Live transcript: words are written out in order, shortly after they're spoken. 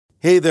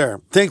Hey there.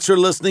 Thanks for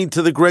listening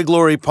to the Greg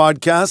Laurie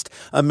Podcast,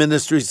 a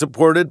ministry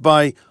supported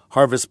by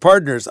Harvest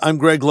Partners. I'm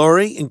Greg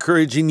Laurie,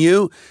 encouraging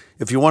you,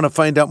 if you want to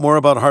find out more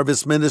about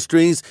Harvest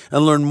Ministries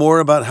and learn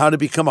more about how to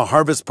become a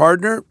Harvest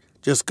Partner,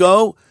 just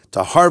go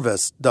to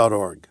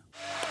harvest.org.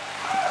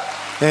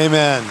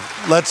 Amen.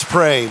 Let's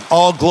pray.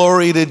 All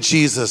glory to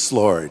Jesus,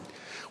 Lord.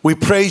 We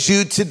praise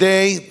you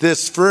today,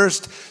 this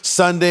first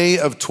Sunday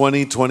of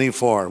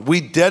 2024.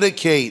 We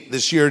dedicate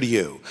this year to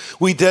you.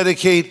 We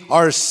dedicate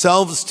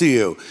ourselves to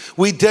you.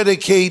 We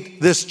dedicate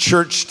this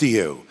church to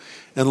you.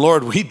 And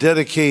Lord, we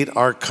dedicate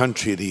our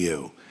country to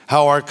you.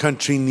 How our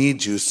country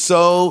needs you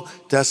so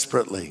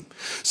desperately.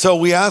 So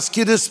we ask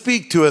you to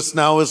speak to us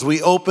now as we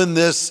open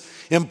this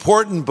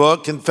important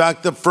book. In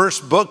fact, the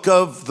first book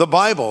of the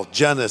Bible,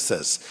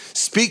 Genesis.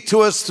 Speak to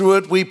us through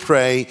it, we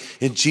pray.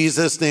 In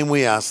Jesus' name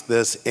we ask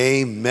this.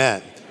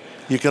 Amen.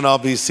 You can all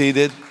be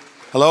seated.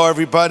 Hello,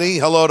 everybody.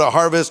 Hello to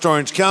Harvest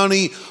Orange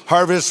County,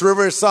 Harvest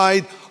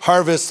Riverside,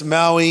 Harvest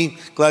Maui.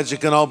 Glad you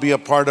can all be a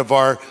part of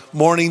our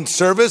morning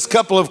service.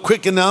 Couple of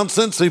quick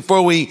announcements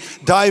before we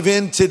dive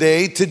in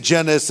today to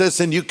Genesis,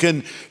 and you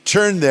can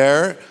turn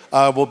there.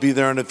 We'll be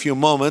there in a few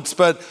moments.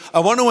 But I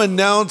want to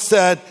announce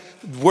that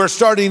we're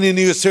starting a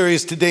new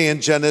series today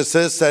in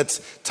Genesis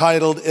that's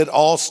titled It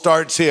All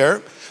Starts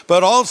Here.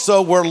 But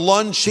also we're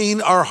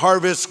launching our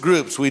harvest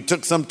groups. We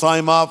took some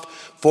time off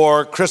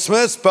for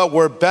Christmas, but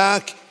we're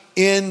back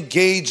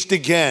engaged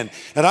again.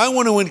 And I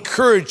want to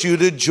encourage you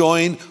to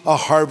join a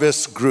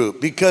harvest group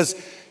because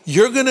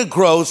you're going to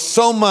grow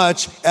so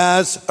much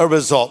as a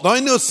result. Now, I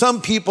know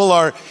some people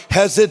are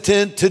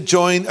hesitant to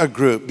join a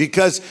group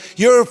because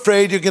you're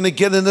afraid you're going to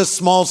get in a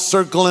small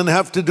circle and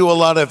have to do a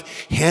lot of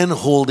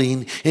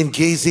hand-holding and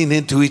gazing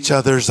into each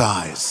other's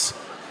eyes.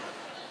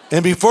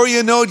 And before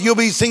you know it, you'll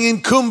be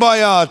singing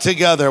Kumbaya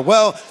together.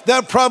 Well,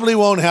 that probably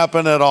won't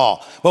happen at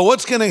all. But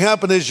what's going to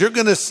happen is you're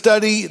going to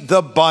study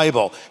the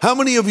Bible. How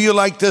many of you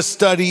like to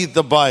study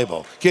the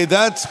Bible? Okay,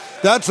 that's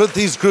what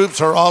these groups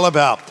are all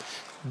about.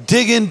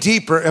 Dig in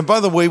deeper. And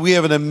by the way, we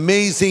have an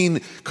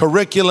amazing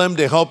curriculum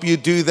to help you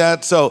do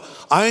that. So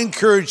I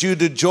encourage you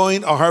to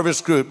join a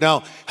harvest group.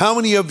 Now, how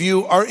many of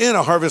you are in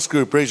a harvest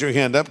group? Raise your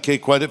hand up. Okay,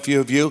 quite a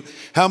few of you.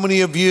 How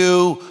many of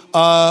you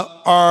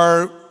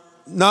are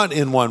not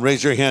in one?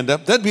 Raise your hand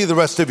up. That'd be the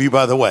rest of you,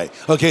 by the way.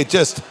 Okay,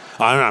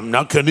 I'm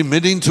not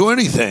committing to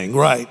anything,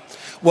 right?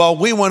 Well,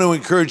 we want to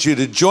encourage you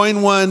to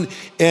join one.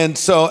 And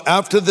so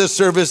after this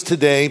service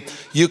today,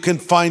 you can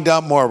find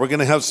out more. We're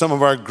going to have some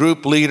of our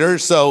group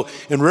leaders. So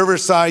in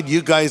Riverside,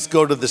 you guys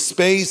go to the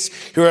Space.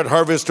 Here at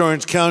Harvest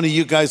Orange County,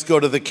 you guys go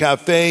to the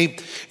Cafe.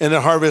 And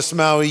at Harvest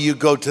Maui, you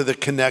go to the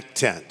Connect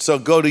tent. So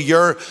go to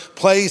your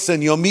place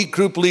and you'll meet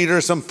group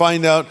leaders and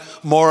find out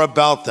more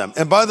about them.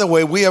 And by the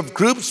way, we have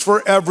groups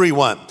for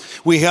everyone.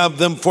 We have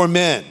them for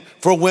men,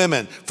 for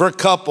women, for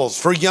couples,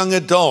 for young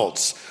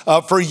adults,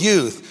 for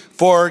youth,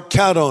 for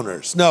cat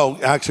owners. No,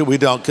 actually we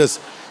don't, because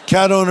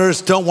cat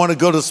owners don't want to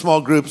go to small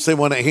groups. They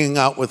want to hang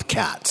out with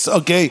cats,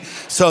 okay?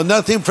 So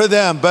nothing for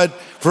them, but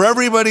for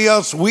everybody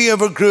else, we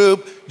have a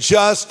group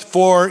just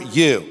for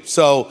you.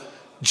 So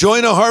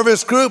join a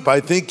harvest group. I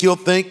think you'll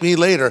thank me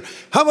later.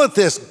 How about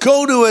this?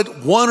 Go to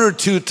it 1 or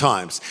 2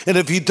 times. And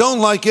if you don't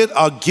like it,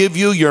 I'll give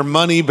you your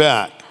money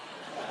back.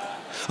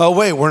 Oh,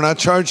 wait, we're not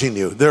charging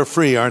you. They're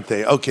free, aren't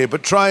they? Okay,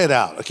 but try it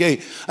out.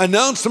 Okay,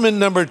 announcement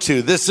number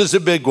 2. This is a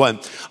big one.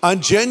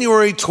 On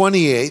January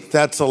 28th,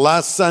 that's the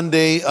last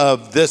Sunday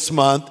of this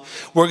month,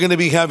 we're going to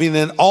be having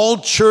an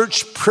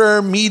all-church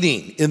prayer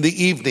meeting in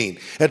the evening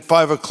at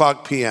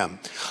 5:00 p.m.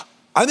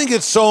 I think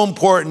it's so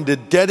important to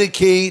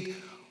dedicate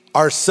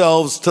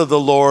ourselves to the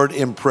Lord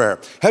in prayer.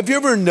 Have you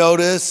ever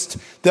noticed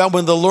that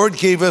when the Lord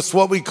gave us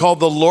what we call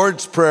the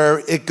Lord's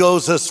Prayer, it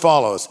goes as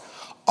follows?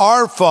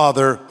 Our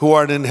Father, who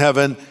art in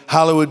heaven,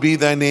 hallowed be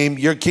thy name.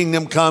 Your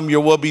kingdom come,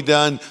 your will be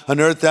done on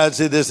earth as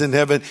it is in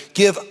heaven.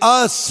 Give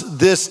us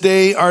this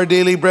day our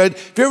daily bread.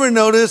 Have you ever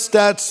noticed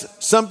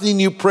that's something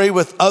you pray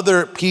with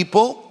other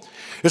people?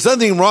 There's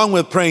nothing wrong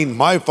with praying,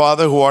 my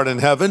Father, who art in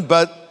heaven,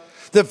 but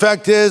the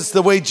fact is,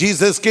 the way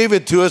Jesus gave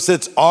it to us,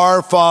 it's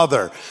our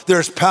Father.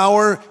 There's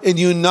power in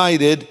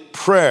united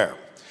prayer.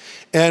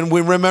 And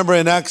we remember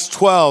in Acts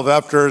 12,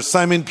 after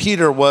Simon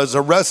Peter was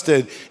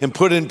arrested and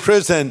put in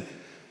prison,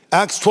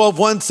 Acts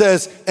 12:1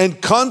 says,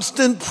 and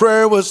constant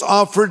prayer was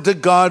offered to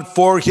God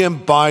for him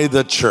by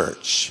the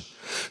church.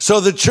 So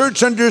the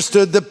church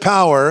understood the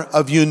power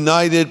of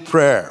united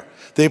prayer.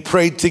 They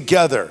prayed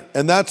together.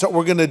 And that's what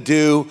we're going to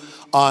do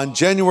on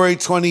January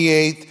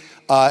 28th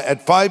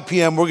at 5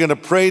 p.m. We're going to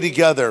pray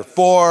together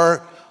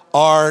for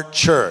our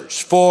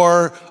church,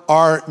 for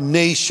our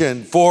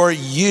nation, for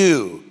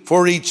you,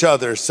 for each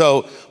other.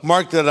 So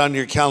mark that on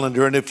your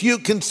calendar. And if you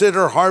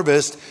consider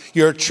Harvest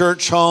your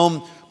church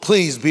home,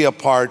 please be a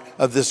part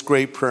of this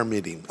great prayer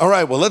meeting. All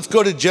right, well, let's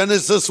go to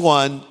Genesis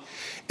 1.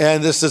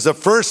 And this is the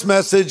first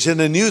message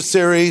in a new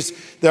series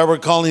that we're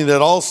calling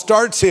It All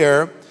Starts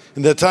Here.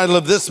 And the title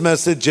of this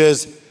message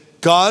is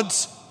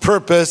God's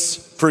Purpose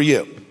for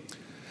You.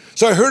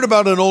 So I heard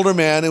about an older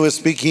man who was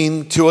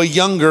speaking to a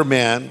younger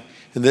man.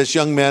 And this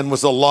young man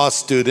was a law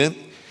student.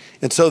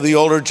 And so the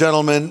older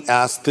gentleman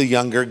asked the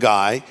younger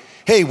guy,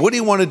 hey, what do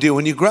you want to do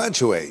when you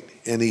graduate?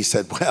 And he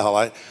said, well,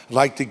 I'd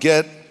like to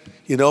get,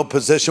 a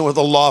position with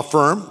a law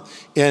firm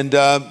and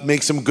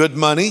make some good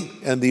money.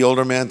 And the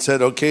older man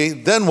said, okay,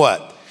 then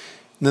what?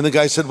 And then the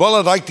guy said, well,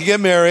 I'd like to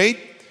get married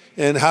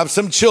and have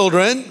some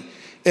children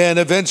and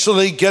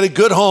eventually get a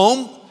good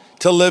home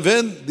to live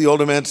in. The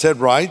older man said,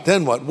 right,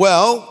 then what?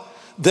 Well,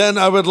 then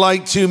I would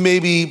like to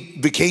maybe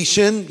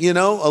vacation,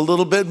 a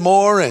little bit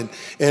more and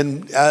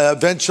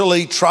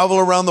eventually travel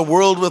around the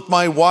world with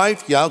my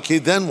wife. Yeah, okay,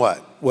 then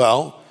what?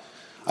 Well,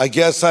 I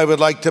guess I would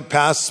like to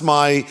pass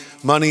my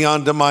money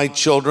on to my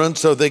children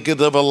so they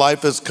could live a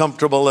life as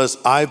comfortable as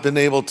I've been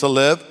able to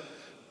live.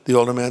 The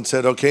older man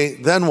said, okay,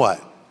 then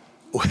what?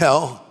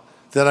 Well,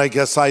 then I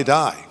guess I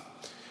die.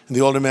 And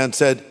the older man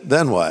said,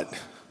 then what?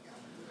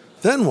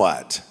 Then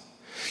what?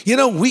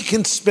 We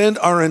can spend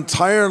our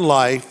entire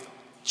life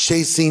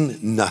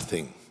chasing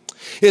nothing.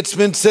 It's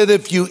been said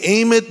if you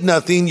aim at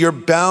nothing, you're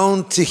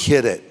bound to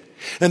hit it.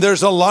 And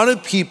there's a lot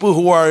of people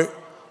who are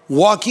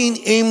walking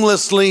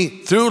aimlessly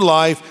through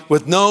life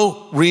with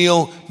no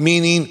real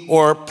meaning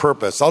or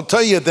purpose. I'll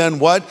tell you then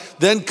what?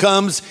 Then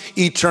comes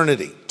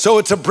eternity. So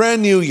it's a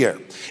brand new year.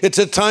 It's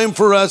a time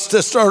for us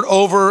to start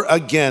over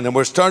again. And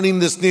we're starting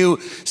this new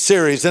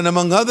series. And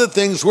among other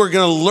things, we're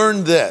going to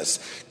learn this.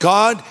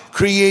 God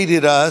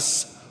created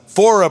us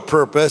for a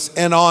purpose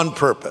and on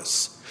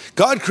purpose.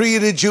 God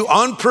created you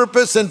on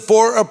purpose and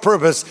for a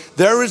purpose.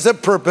 There is a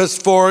purpose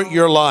for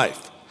your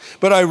life.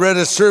 But I read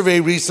a survey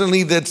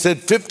recently that said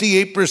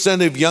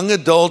 58% of young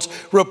adults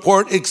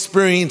report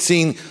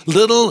experiencing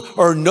little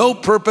or no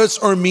purpose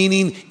or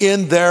meaning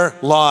in their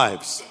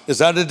lives. Is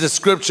that a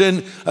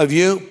description of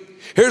you?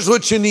 Here's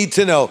what you need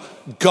to know.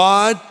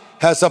 God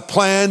has a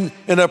plan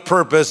and a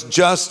purpose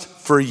just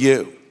for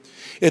you.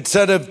 It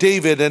said of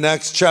David in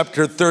Acts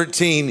chapter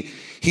 13,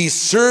 he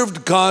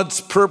served God's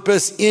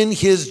purpose in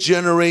his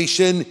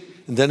generation,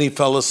 and then he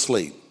fell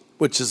asleep,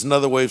 which is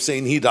another way of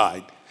saying he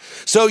died.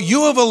 So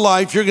you have a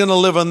life you're going to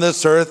live on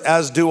this earth,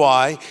 as do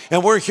I,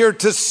 and we're here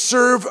to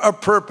serve a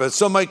purpose.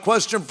 So my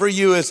question for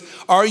you is,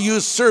 are you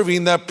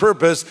serving that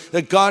purpose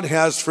that God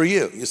has for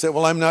you? You say,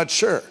 well, I'm not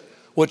sure.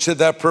 What should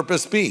that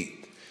purpose be?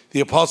 The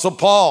Apostle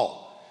Paul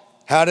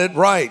had it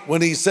right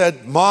when he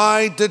said,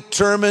 my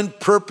determined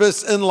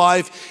purpose in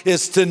life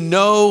is to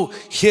know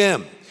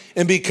him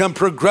and become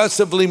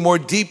progressively more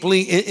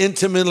deeply and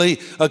intimately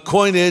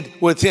acquainted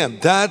with him.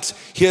 That's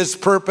his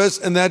purpose,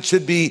 and that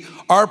should be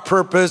our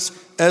purpose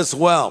as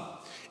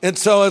well. And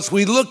so as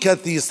we look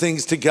at these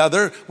things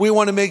together, we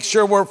want to make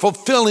sure we're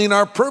fulfilling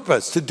our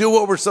purpose to do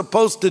what we're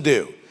supposed to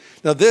do.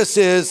 Now, this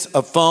is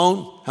a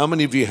phone. How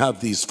many of you have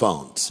these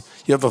phones?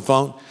 You have a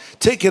phone?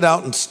 Take it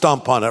out and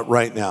stomp on it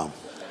right now.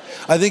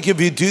 I think if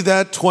you do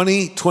that,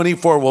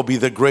 2024 will be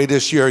the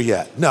greatest year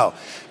yet. No,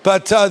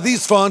 but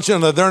these phones,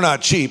 they're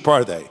not cheap,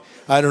 are they?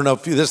 I don't know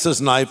if this is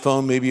an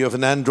iPhone. Maybe you have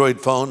an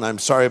Android phone. I'm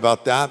sorry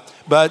about that.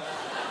 But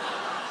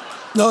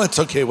no, it's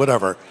okay,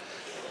 whatever.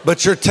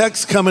 But your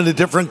texts come in a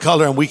different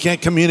color and we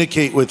can't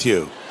communicate with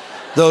you,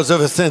 those of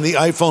us in the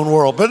iPhone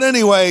world. But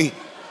anyway,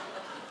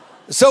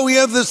 so we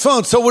have this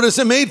phone. So what is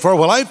it made for?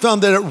 Well, I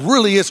found that it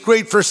really is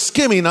great for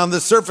skimming on the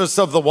surface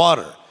of the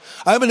water.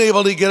 I've been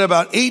able to get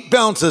about 8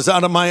 bounces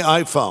out of my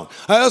iPhone.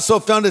 I also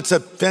found it's a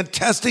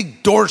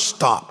fantastic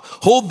doorstop.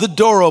 Hold the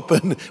door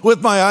open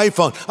with my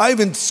iPhone. I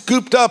even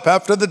scooped up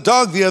after the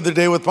dog the other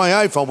day with my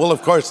iPhone. Well,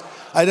 of course,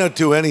 I don't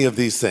do any of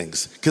these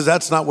things because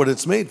that's not what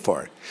it's made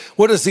for.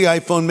 What is the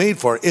iPhone made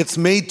for? It's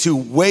made to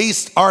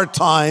waste our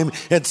time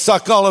and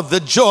suck all of the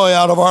joy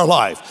out of our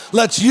life.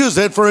 Let's use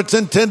it for its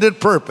intended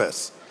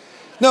purpose.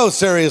 No,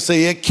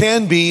 seriously, it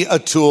can be a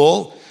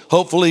tool.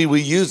 Hopefully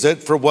we use it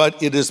for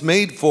what it is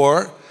made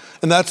for.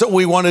 And that's what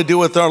we want to do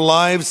with our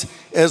lives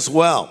as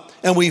well.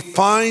 And we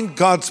find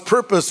God's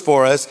purpose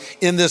for us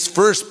in this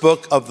first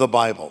book of the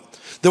Bible.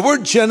 The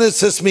word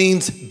Genesis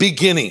means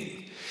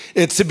beginning.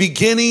 It's the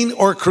beginning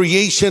or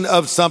creation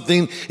of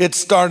something, its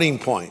starting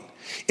point.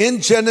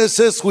 In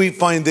Genesis, we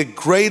find the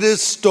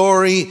greatest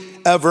story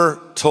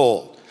ever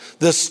told,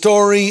 the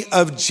story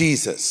of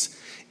Jesus.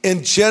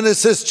 In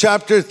Genesis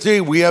chapter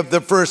 3, we have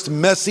the first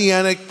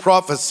messianic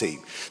prophecy,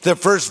 the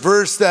first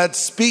verse that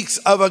speaks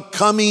of a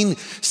coming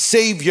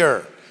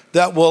Savior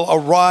that will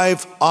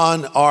arrive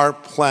on our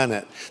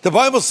planet. The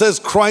Bible says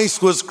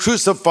Christ was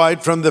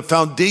crucified from the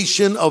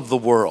foundation of the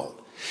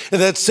world. And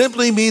that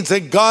simply means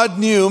that God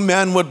knew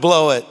man would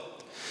blow it.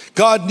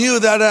 God knew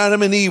that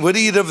Adam and Eve would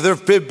eat of the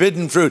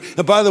forbidden fruit.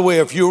 And by the way,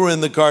 if you were in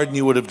the garden,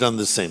 you would have done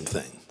the same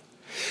thing.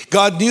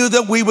 God knew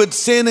that we would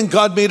sin, and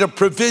God made a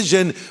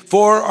provision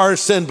for our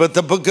sin. But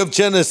the book of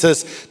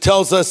Genesis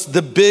tells us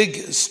the big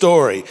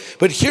story.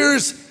 But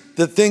here's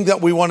the thing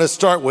that we want to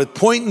start with.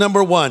 Point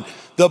number 1,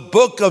 the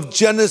book of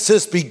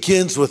Genesis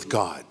begins with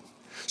God.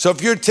 So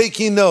if you're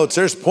taking notes,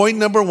 there's point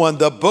number 1.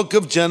 The book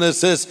of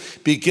Genesis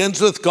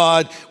begins with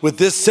God with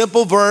this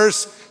simple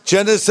verse,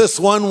 Genesis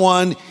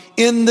 1:1.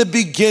 In the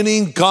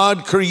beginning,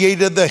 God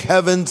created the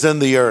heavens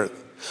and the earth.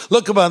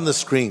 Look up on the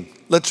screen.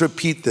 Let's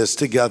repeat this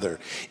together.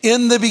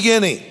 In the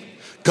beginning,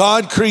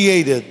 God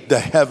created the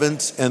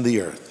heavens and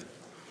the earth.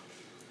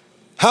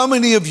 How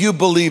many of you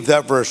believe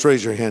that verse?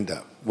 Raise your hand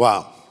up.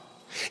 Wow.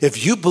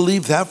 If you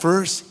believe that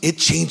verse, it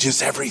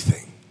changes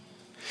everything.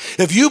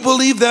 If you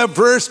believe that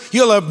verse,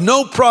 you'll have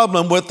no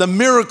problem with the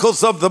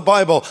miracles of the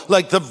Bible,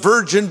 like the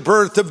virgin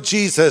birth of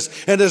Jesus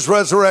and his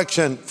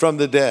resurrection from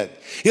the dead.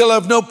 You'll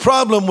have no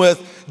problem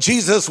with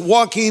Jesus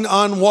walking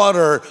on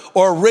water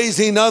or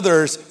raising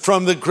others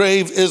from the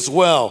grave as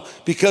well,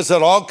 because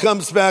it all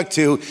comes back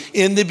to,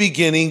 in the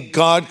beginning,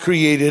 God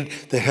created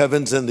the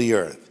heavens and the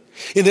earth.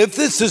 And if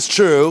this is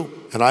true,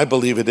 and I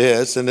believe it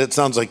is, and it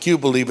sounds like you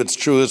believe it's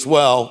true as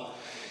well,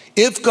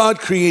 if God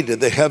created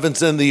the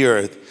heavens and the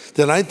earth,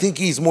 then I think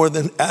he's more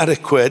than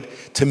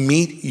adequate to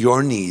meet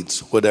your needs,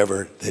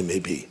 whatever they may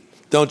be.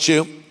 Don't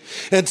you?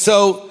 And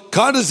so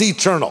God is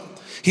eternal.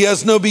 He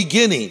has no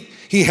beginning.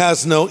 He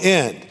has no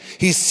end.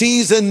 He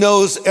sees and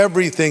knows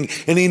everything,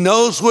 and he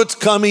knows what's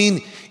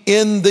coming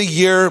in the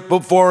year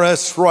before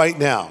us right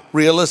now.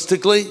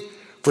 Realistically,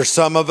 for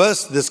some of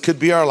us, this could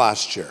be our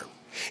last year.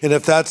 And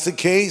if that's the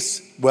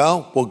case,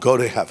 well, we'll go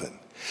to heaven.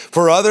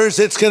 For others,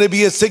 it's going to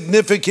be a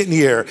significant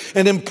year,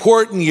 an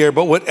important year,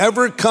 but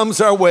whatever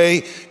comes our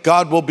way,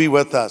 God will be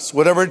with us.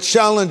 Whatever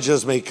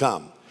challenges may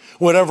come,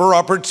 whatever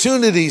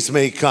opportunities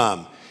may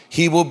come,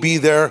 he will be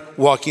there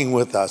walking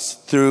with us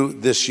through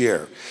this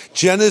year.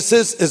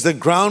 Genesis is the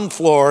ground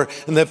floor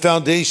and the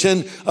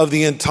foundation of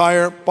the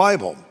entire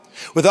Bible.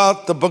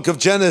 Without the book of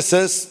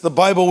Genesis, the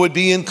Bible would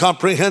be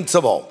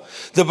incomprehensible.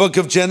 The book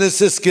of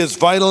Genesis gives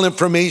vital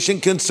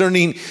information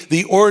concerning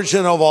the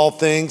origin of all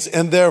things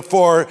and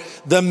therefore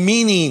the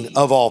meaning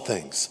of all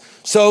things.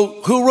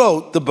 So who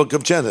wrote the book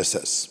of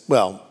Genesis?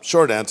 Well,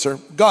 short answer,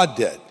 God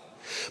did.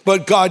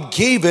 But God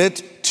gave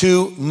it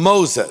to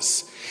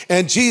Moses.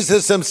 And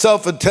Jesus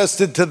himself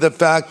attested to the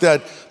fact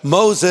that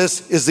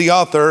Moses is the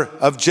author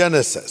of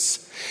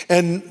Genesis.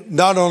 And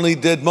not only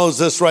did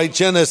Moses write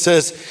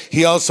Genesis,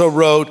 he also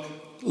wrote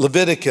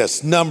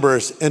Leviticus,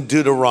 Numbers, and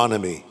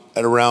Deuteronomy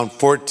at around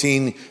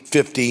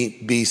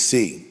 1450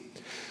 BC.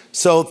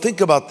 So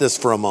think about this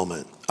for a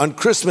moment. On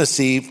Christmas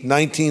Eve,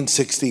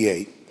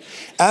 1968,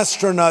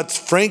 astronauts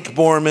Frank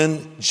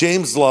Borman,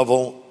 James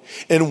Lovell,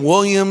 and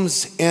William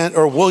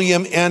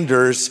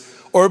Anders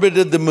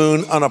orbited the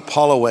moon on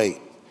Apollo 8.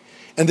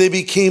 And they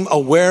became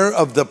aware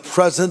of the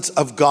presence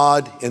of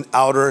God in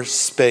outer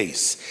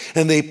space.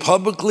 And they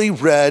publicly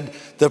read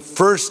the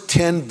first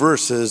 10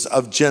 verses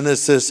of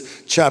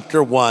Genesis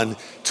chapter 1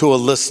 to a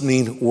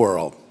listening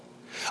world.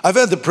 I've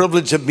had the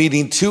privilege of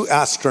meeting 2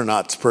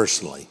 astronauts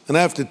personally. And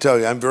I have to tell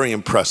you, I'm very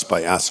impressed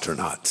by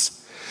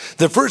astronauts.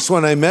 The first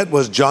one I met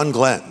was John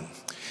Glenn.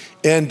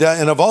 And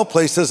of all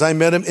places, I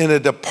met him in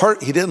a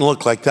he didn't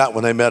look like that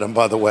when I met him,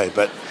 by the way,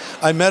 but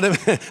I met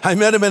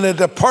him in a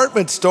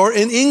department store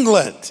in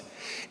England.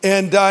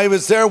 And I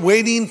was there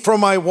waiting for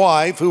my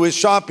wife who was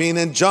shopping,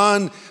 and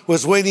John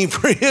was waiting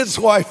for his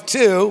wife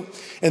too.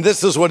 And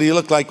this is what he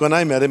looked like when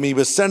I met him. He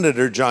was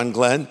Senator John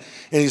Glenn,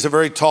 and he's a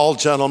very tall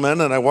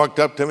gentleman. And I walked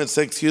up to him and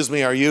said, "Excuse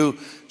me, are you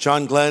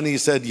John Glenn?" He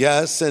said,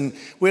 "Yes." And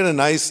we had a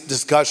nice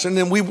discussion,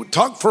 and we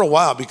talked for a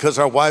while because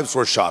our wives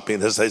were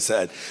shopping, as I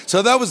said.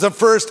 So that was the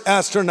first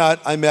astronaut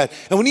I met.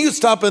 And when you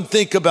stop and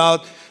think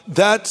about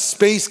that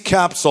space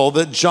capsule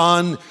that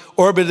John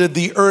orbited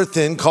the Earth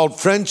in, called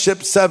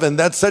Friendship 7.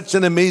 That's such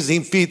an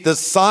amazing feat. The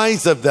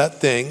size of that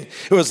thing,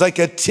 it was like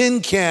a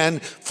tin can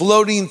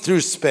floating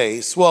through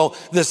space. Well,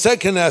 the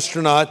second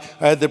astronaut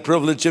I had the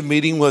privilege of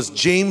meeting was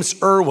James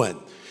Irwin,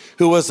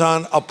 who was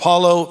on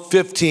Apollo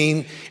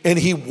 15, and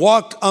he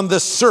walked on the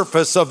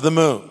surface of the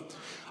moon.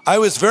 I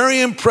was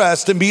very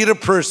impressed to meet a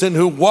person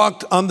who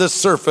walked on the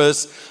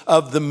surface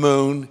of the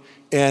moon.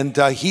 And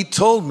he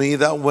told me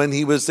that when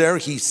he was there,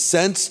 he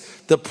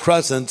sensed the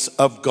presence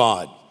of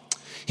God.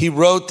 He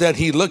wrote that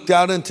he looked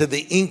out into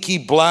the inky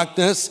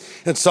blackness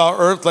and saw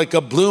Earth like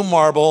a blue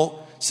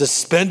marble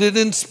suspended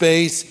in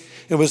space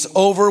and was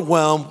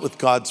overwhelmed with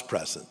God's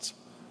presence.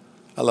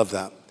 I love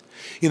that.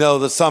 You know,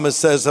 the psalmist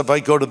says, if I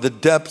go to the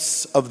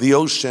depths of the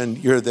ocean,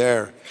 you're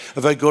there.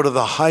 If I go to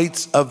the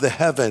heights of the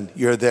heaven,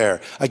 you're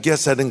there. I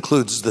guess that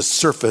includes the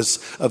surface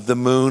of the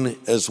moon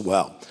as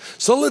well.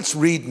 So let's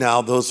read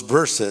now those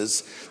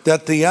verses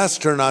that the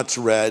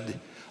astronauts read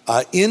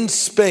in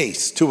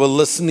space to a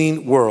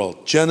listening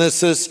world.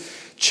 Genesis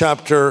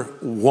chapter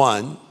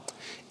 1.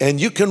 And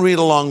you can read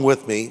along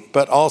with me,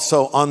 but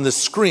also on the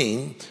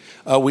screen,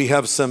 we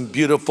have some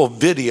beautiful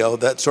video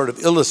that sort of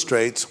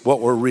illustrates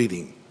what we're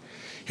reading.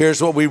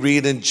 Here's what we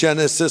read in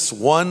Genesis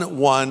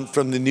 1:1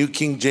 from the New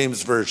King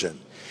James Version.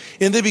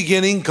 In the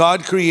beginning,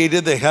 God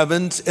created the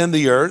heavens and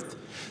the earth.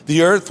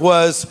 The earth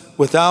was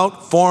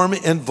without form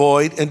and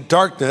void, and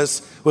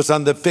darkness was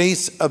on the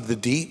face of the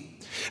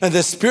deep. And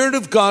the Spirit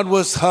of God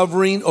was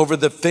hovering over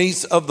the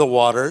face of the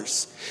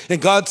waters.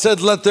 And God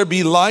said, let there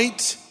be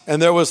light,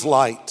 and there was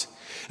light.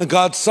 And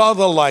God saw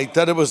the light,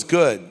 that it was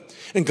good.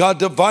 And God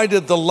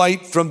divided the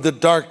light from the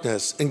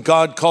darkness. And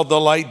God called the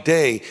light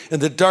day,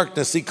 and the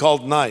darkness he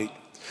called night.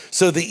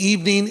 So the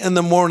evening and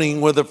the morning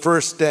were the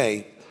first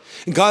day.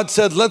 And God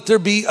said, let there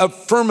be a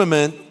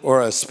firmament,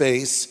 or a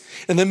space,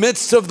 in the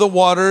midst of the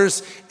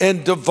waters,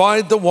 and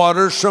divide the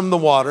waters from the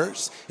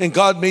waters. And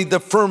God made the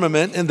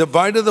firmament and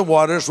divided the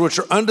waters which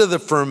are under the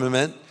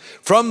firmament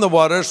from the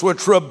waters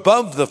which were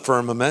above the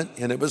firmament.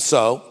 And it was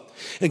so.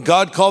 And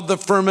God called the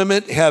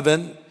firmament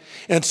heaven.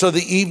 And so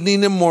the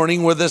evening and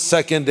morning were the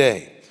second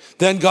day.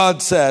 Then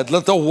God said,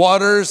 let the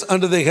waters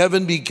under the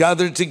heaven be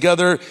gathered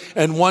together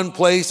in one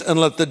place, and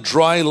let the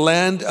dry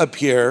land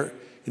appear.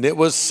 And it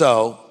was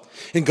so.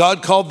 And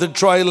God called the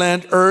dry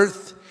land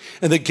earth,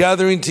 and the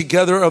gathering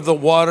together of the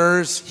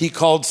waters he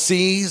called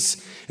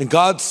seas. And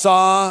God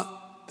saw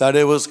that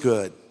it was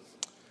good.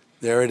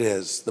 There it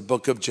is, the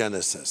book of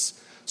Genesis.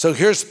 So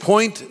here's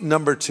point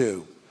number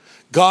 2.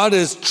 God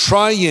is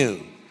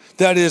triune,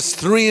 that is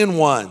 3 in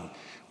 1.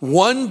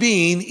 One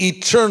being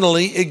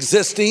eternally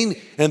existing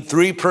in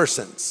 3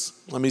 persons.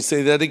 Let me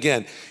say that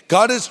again.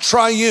 God is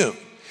triune,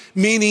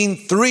 meaning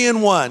 3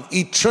 in 1,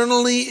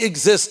 eternally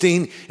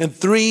existing in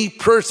 3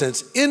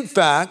 persons. In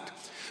fact,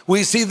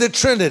 we see the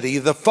Trinity,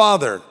 the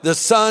Father, the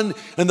Son,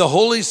 and the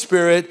Holy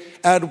Spirit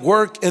at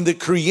work in the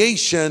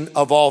creation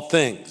of all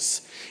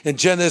things. In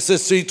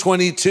Genesis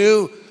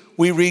 3:22,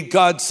 we read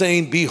God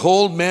saying,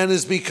 behold, man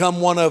has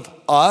become one of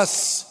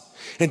us.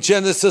 In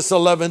Genesis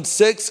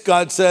 11:6,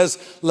 God says,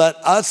 let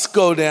us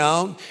go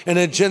down. And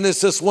in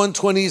Genesis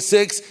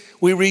 1:26,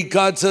 we read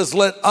God says,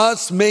 let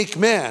us make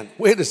man.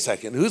 Wait a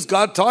second, who's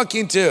God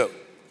talking to?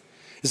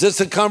 Is this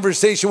a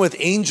conversation with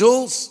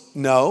angels?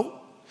 No,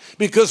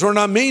 because we're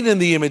not made in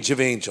the image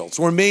of angels.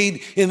 We're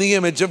made in the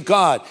image of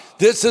God.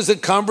 This is a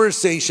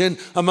conversation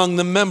among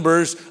the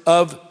members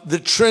of the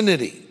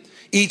Trinity.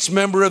 Each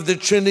member of the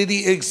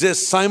Trinity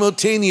exists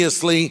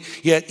simultaneously,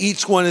 yet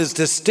each one is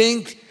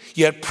distinct,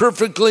 yet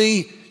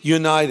perfectly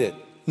united.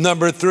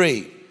 Number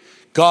 3,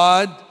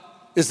 God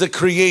is the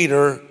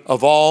creator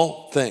of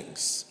all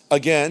things.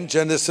 Again,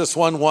 Genesis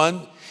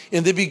 1:1,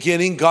 in the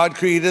beginning, God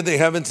created the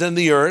heavens and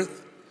the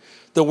earth.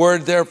 The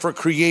word there for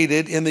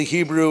created in the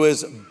Hebrew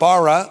is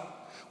bara,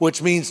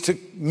 which means to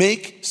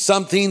make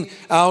something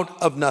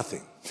out of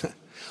nothing.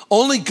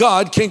 Only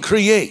God can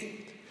create.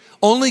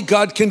 Only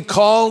God can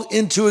call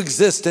into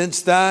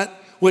existence that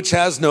which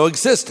has no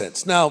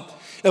existence. Now,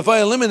 if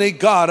I eliminate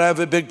God, I have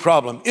a big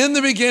problem. In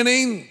the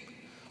beginning,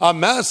 a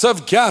mass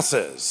of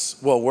gases.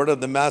 Well, where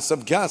did the mass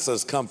of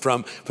gases come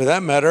from? For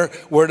that matter,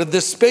 where did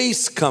the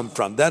space come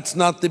from? That's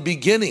not the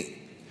beginning.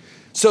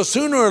 So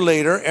sooner or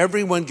later,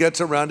 everyone gets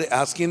around to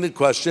asking the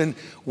question,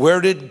 where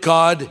did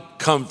God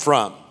come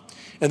from?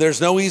 And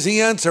there's no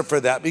easy answer for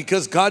that,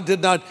 because God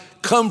did not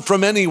come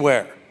from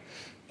anywhere.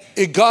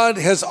 God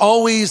has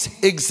always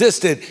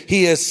existed.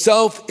 He is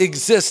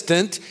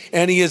self-existent,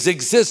 and he has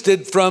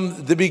existed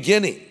from the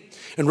beginning.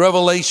 In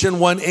Revelation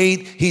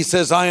 1:8, he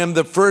says, I am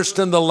the first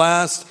and the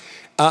last.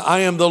 I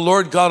am the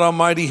Lord God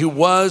Almighty, who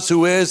was,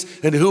 who is,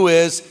 and who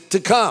is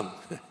to come.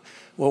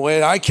 Well,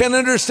 wait, I can't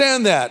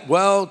understand that.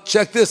 Well,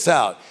 check this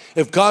out.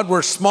 If God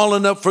were small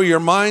enough for your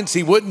minds,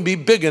 he wouldn't be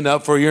big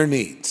enough for your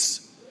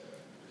needs.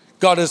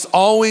 God has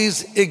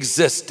always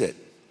existed.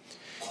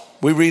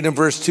 We read in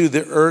verse 2,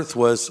 the earth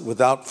was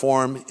without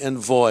form and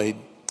void.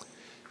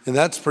 And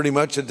that's pretty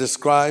much a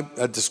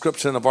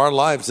description of our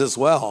lives as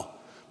well.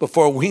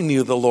 Before we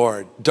knew the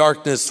Lord,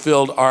 darkness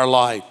filled our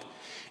life.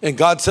 And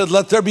God said,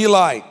 let there be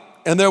light.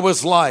 And there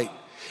was light.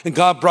 And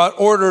God brought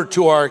order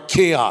to our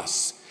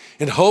chaos,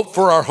 and hope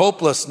for our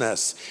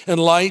hopelessness, and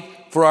light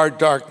for our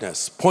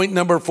darkness. Point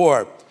number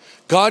 4,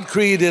 God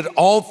created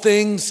all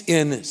things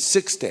in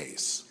 6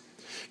 days.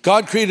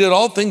 God created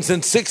all things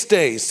in 6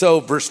 days.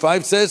 So verse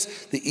 5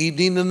 says, the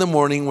evening and the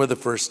morning were the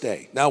first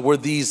day. Now, were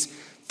these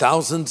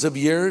thousands of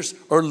years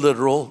or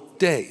literal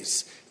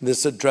days? And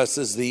this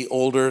addresses the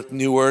old earth,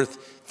 new earth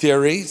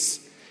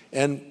theories.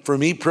 And for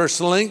me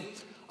personally,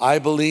 I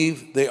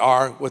believe they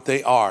are what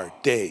they are,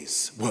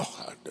 days. Well,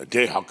 a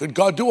day, how could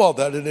God do all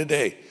that in a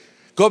day?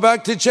 Go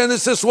back to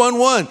Genesis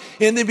 1:1.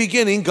 In the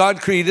beginning, God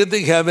created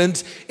the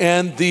heavens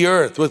and the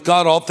earth. With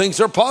God, all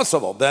things are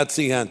possible. That's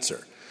the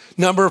answer.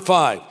 Number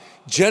 5,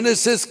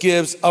 Genesis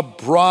gives a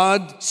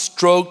broad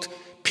stroked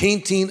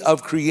painting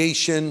of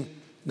creation,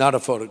 not a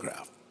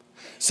photograph.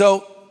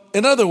 So,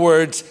 in other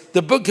words,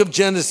 the book of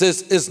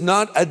Genesis is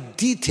not a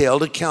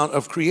detailed account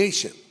of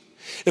creation.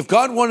 If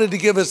God wanted to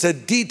give us a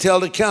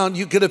detailed account,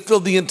 you could have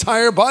filled the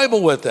entire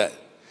Bible with it.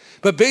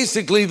 But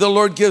basically, the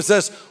Lord gives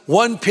us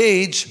 1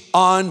 page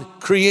on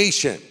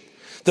creation.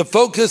 The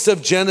focus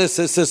of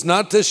Genesis is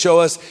not to show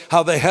us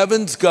how the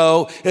heavens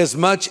go as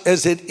much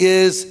as it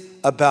is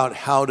about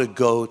how to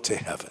go to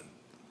heaven.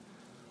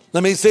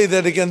 Let me say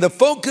that again. The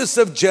focus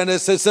of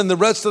Genesis and the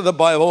rest of the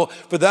Bible,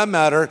 for that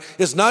matter,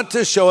 is not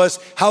to show us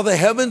how the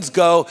heavens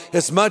go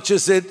as much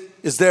as it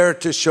is there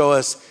to show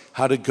us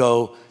how to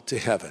go to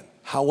heaven.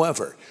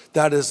 However,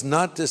 that is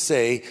not to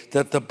say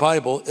that the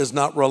Bible is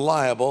not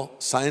reliable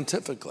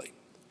scientifically.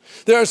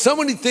 There are so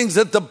many things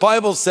that the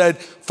Bible said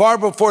far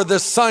before the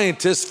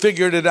scientists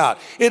figured it out.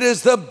 It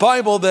is the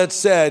Bible that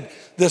said,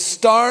 the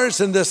stars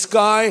in the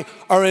sky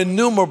are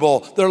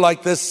innumerable. They're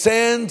like the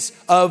sands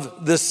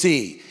of the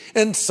sea.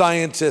 And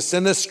scientists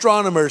and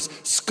astronomers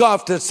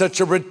scoffed at such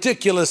a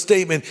ridiculous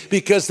statement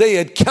because they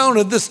had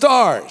counted the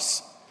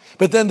stars.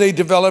 But then they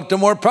developed a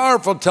more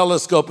powerful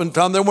telescope and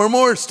found there were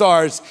more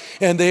stars,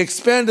 and they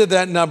expanded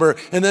that number,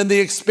 and then they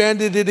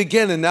expanded it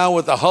again. And now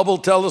with the Hubble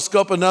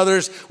telescope and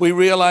others, we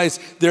realize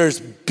there's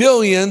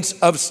billions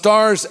of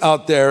stars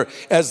out there,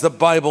 as the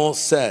Bible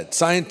said.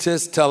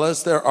 Scientists tell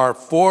us there are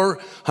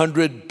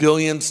 400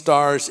 billion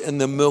stars in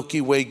the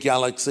Milky Way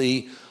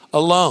galaxy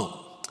alone.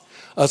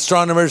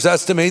 Astronomers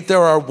estimate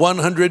there are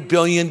 100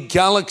 billion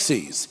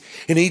galaxies,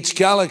 and each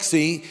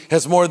galaxy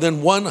has more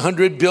than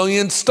 100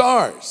 billion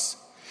stars.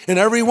 And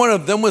every one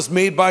of them was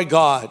made by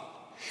God.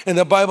 And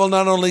the Bible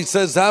not only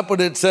says that, but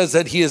it says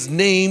that he has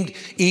named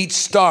each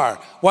star.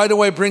 Why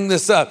do I bring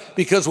this up?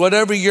 Because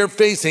whatever you're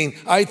facing,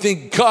 I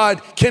think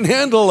God can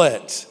handle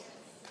it.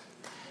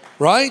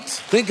 Right?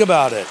 Think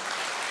about it.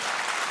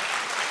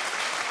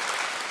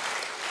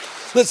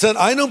 Listen,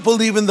 I don't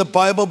believe in the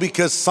Bible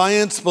because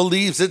science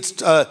believes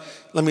it's,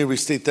 let me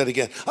restate that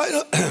again.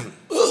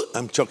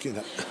 I'm choking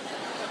up.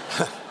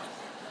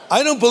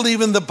 I don't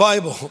believe in the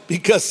Bible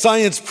because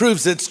science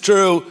proves it's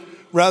true.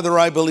 Rather,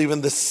 I believe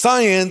in the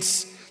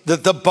science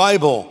that the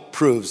Bible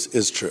proves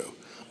is true.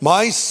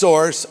 My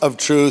source of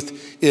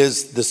truth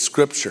is the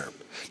scripture.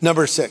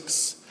 Number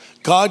 6,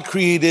 God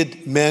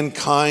created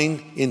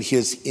mankind in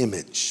his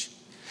image.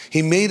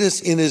 He made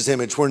us in his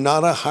image. We're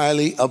not a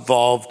highly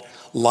evolved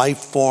life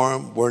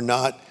form. We're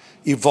not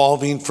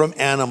evolving from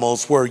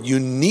animals. We're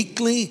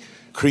uniquely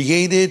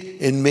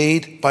created and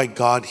made by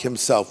God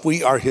himself.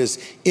 We are his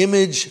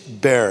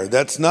image bearer.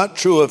 That's not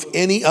true of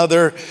any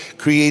other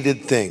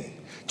created thing.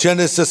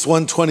 Genesis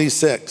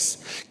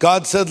 1:26.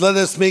 God said, let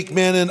us make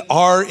man in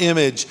our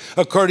image,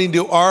 according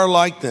to our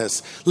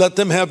likeness. Let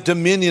them have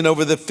dominion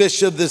over the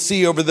fish of the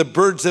sea, over the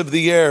birds of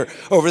the air,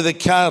 over the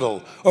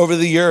cattle, over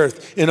the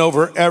earth, and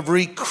over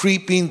every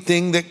creeping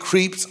thing that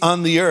creeps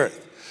on the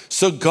earth.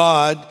 So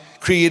God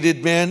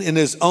created man in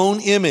his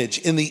own image.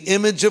 In the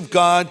image of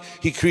God,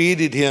 he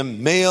created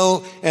him,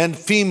 male and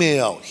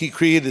female. He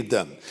created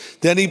them.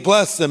 Then he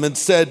blessed them and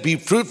said, be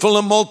fruitful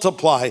and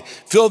multiply,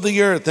 fill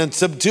the earth and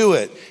subdue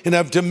it, and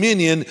have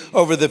dominion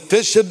over the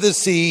fish of the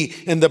sea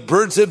and the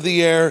birds of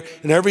the air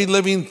and every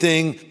living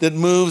thing that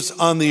moves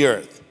on the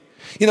earth.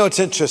 You know, it's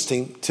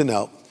interesting to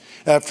know,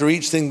 after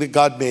each thing that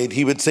God made,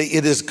 he would say,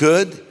 it is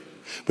good.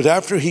 But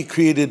after he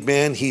created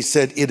man, he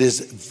said, it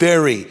is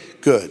very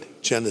good.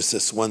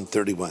 Genesis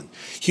 1:31.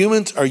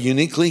 Humans are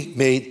uniquely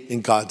made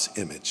in God's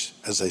image,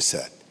 as I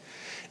said.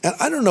 And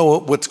I don't know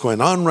what's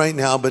going on right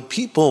now, but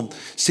people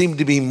seem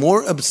to be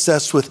more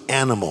obsessed with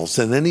animals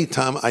than any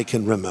time I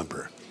can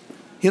remember.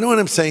 You know what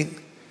I'm saying?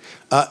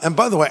 And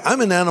by the way,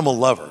 I'm an animal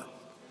lover,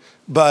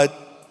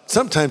 but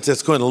sometimes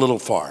that's going a little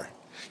far.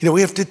 You know,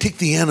 we have to take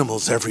the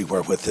animals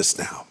everywhere with us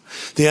now.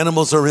 The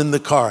animals are in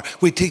the car.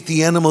 We take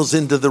the animals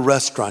into the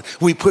restaurant.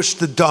 We push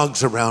the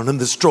dogs around in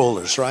the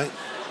strollers, right?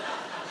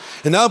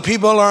 And now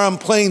people are on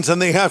planes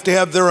and they have to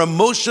have their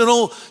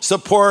emotional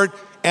support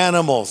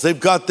animals. They've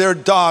got their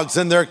dogs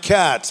and their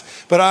cats.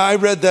 But I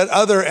read that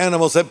other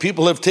animals that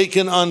people have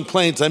taken on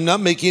planes, I'm not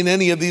making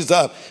any of these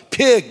up,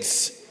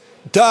 pigs,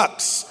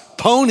 ducks,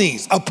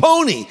 ponies, a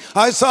pony.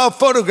 I saw a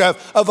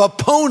photograph of a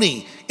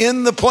pony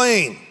in the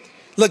plane.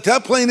 Look,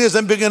 that plane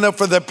isn't big enough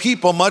for the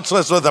people, much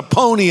less with a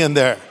pony in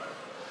there.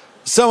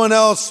 Someone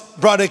else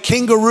brought a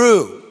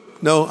kangaroo.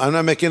 No, I'm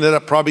not making it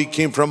up. Probably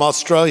came from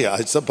Australia,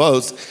 I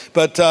suppose.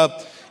 But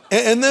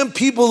and then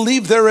people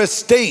leave their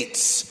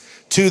estates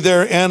to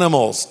their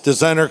animals.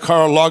 Designer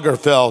Karl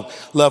Lagerfeld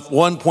left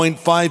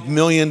 $1.5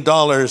 million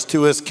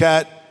to his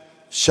cat,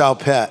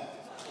 Choupette.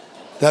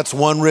 That's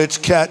one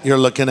rich cat you're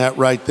looking at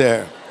right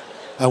there.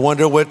 I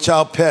wonder what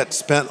Choupette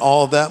spent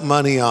all that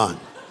money on.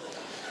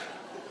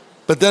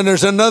 But then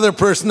there's another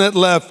person that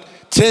left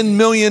 $10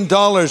 million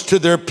to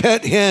their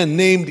pet hen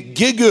named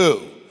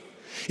Gigu.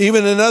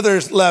 Even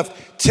another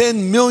left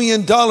 $10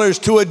 million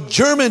to a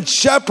German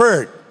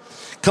shepherd.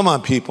 Come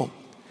on, people.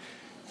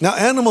 Now,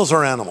 animals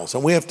are animals,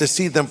 and we have to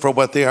see them for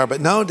what they are.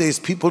 But nowadays,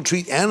 people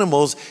treat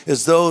animals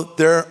as though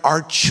they're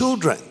our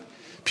children.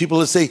 People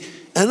will say,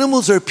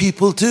 animals are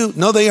people too.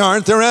 No, they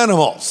aren't. They're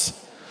animals.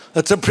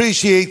 Let's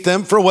appreciate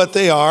them for what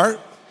they are.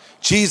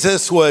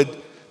 Jesus would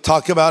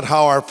talk about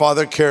how our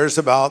Father cares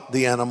about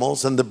the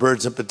animals and the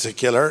birds in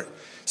particular.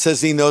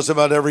 Says he knows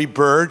about every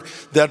bird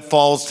that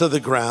falls to the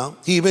ground.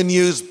 He even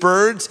used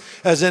birds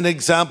as an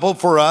example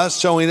for us,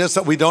 showing us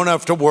that we don't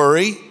have to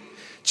worry.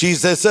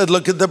 Jesus said,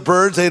 look at the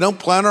birds. They don't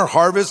plant or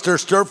harvest or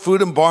store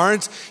food in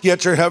barns,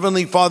 yet your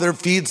heavenly Father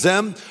feeds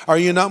them. Are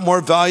you not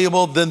more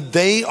valuable than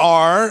they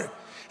are?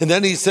 And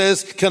then he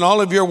says, can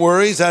all of your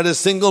worries add a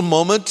single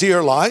moment to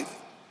your life?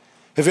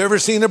 Have you ever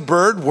seen a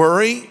bird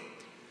worry? Have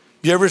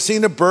you ever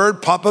seen a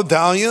bird pop a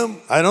Valium?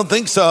 I don't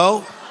think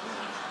so.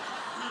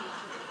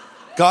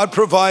 God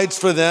provides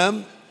for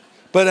them,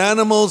 but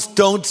animals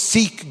don't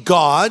seek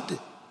God.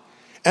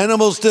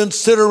 Animals don't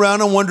sit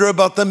around and wonder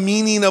about the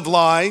meaning of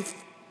life.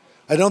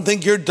 I don't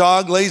think your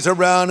dog lays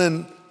around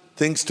and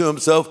thinks to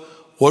himself,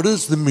 what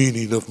is the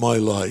meaning of my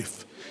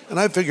life? And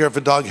I figure if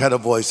a dog had a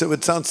voice, it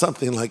would sound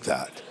something like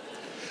that.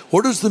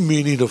 What is the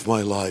meaning of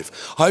my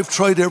life? I've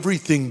tried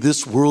everything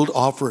this world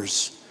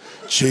offers.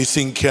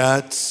 Chasing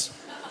cats,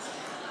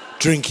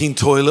 drinking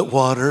toilet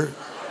water,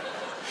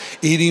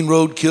 eating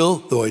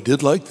roadkill, though I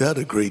did like that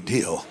a great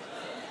deal.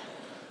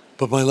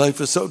 But my life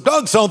is so...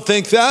 Dogs don't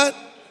think that.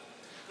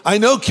 I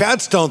know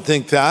cats don't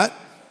think that.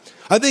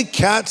 I think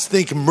cats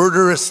think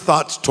murderous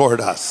thoughts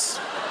toward us.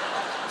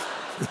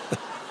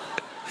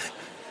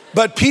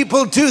 But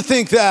people do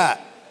think that.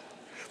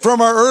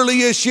 From our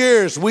earliest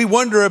years, we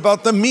wonder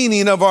about the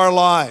meaning of our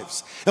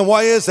lives. And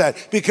why is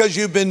that? Because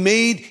you've been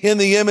made in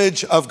the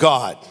image of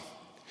God.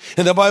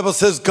 And the Bible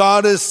says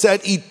God has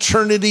set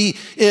eternity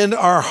in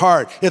our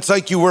heart. It's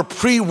like you were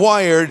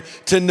pre-wired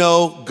to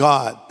know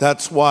God.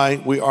 That's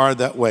why we are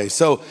that way.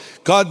 So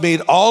God made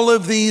all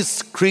of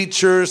these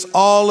creatures,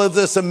 all of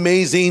this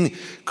amazing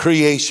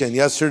creation.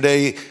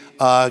 Yesterday,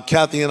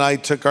 Kathy and I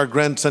took our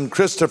grandson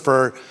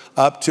Christopher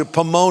up to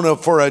Pomona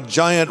for a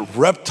giant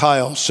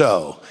reptile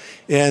show.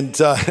 And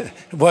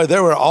boy,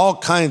 there were all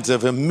kinds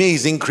of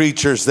amazing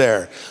creatures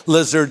there.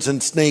 Lizards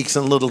and snakes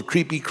and little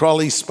creepy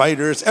crawly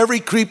spiders. Every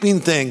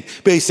creeping thing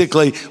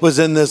basically was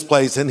in this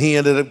place. And he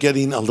ended up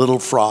getting a little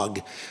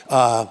frog.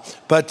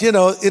 But you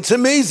know, it's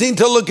amazing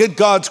to look at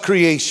God's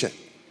creation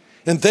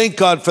and thank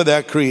God for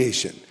that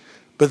creation.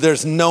 But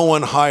there's no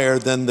one higher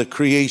than the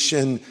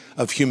creation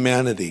of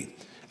humanity.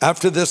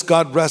 After this,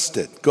 God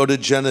rested. Go to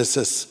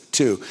Genesis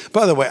 2.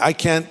 By the way, I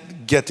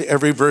can't get to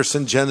every verse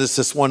in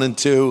Genesis 1 and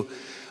 2.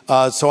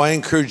 So I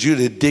encourage you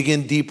to dig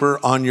in deeper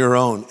on your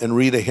own and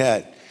read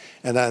ahead.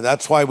 And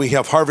that's why we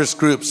have harvest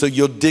groups, so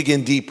you'll dig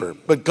in deeper.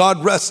 But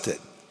God rested.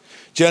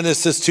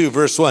 Genesis 2,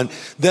 verse 1.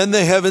 Then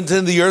the heavens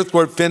and the earth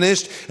were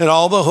finished, and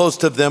all the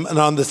host of them. And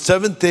on the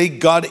seventh day,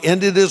 God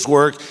ended his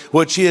work,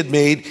 which he had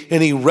made,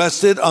 and he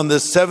rested on the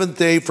seventh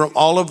day from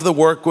all of the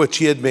work which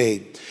he had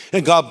made.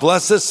 And God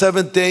blessed the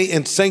seventh day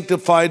and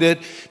sanctified it,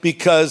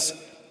 because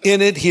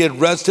in it he had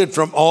rested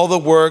from all the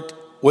work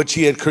which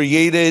he had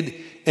created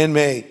and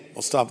made.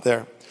 We'll stop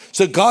there.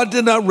 So God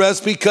did not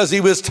rest because he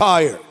was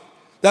tired.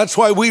 That's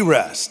why we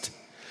rest.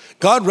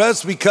 God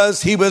rests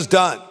because he was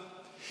done.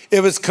 It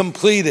was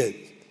completed.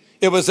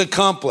 It was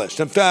accomplished.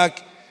 In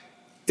fact,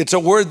 it's a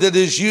word that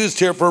is used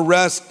here for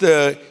rest,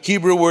 the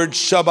Hebrew word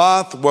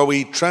Shabbat, where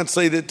we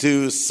translate it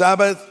to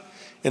Sabbath,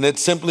 and it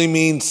simply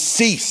means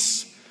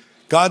cease.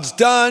 God's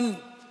done.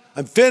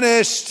 I'm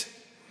finished.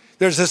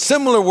 There's a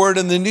similar word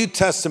in the New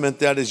Testament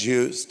that is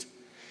used.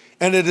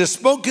 And it is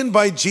spoken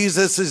by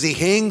Jesus as he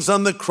hangs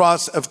on the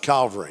cross of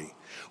Calvary,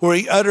 where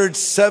he uttered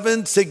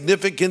 7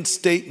 significant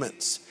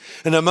statements.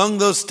 And among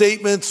those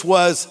statements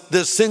was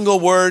this single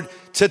word,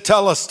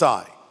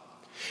 tetelestai.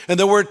 And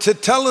the word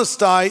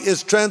tetelestai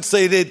is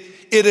translated,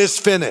 it is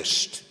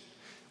finished.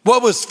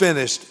 What was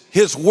finished?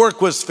 His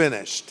work was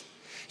finished.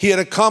 He had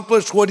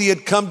accomplished what he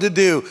had come to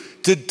do,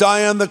 to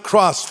die on the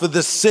cross for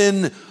the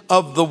sin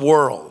of the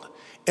world.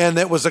 And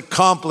it was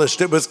accomplished.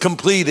 It was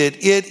completed.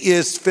 It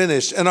is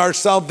finished. And our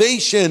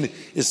salvation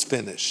is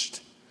finished.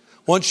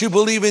 Once you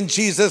believe in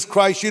Jesus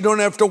Christ, you don't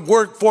have to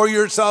work for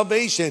your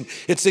salvation.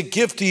 It's a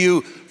gift to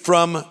you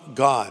from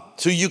God.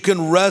 So you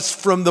can rest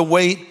from the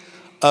weight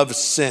of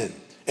sin.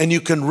 And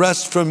you can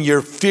rest from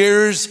your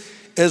fears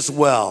as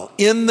well.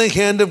 In the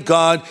hand of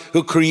God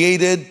who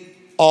created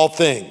all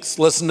things.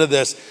 Listen to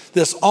this.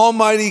 This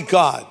almighty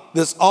God,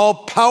 this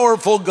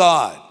all-powerful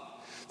God,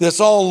 this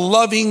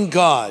all-loving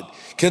God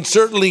can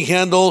certainly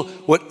handle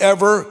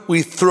whatever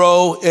we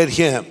throw at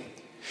him.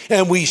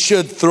 And we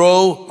should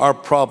throw our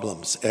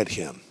problems at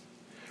him.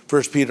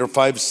 1 Peter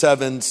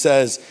 5:7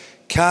 says,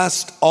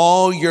 cast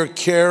all your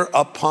care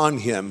upon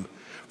him,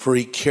 for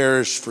he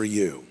cares for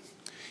you.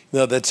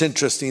 Now that's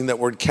interesting, that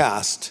word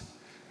cast,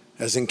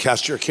 as in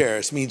cast your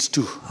cares, means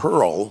to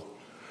hurl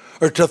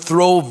or to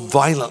throw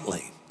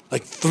violently.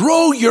 Like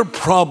throw your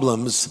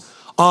problems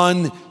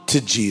on to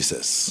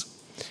Jesus.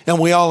 And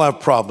we all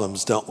have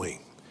problems, don't we?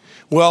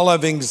 We all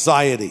have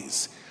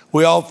anxieties.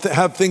 We all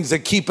have things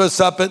that keep us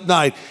up at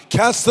night.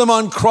 Cast them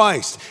on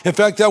Christ. In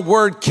fact, that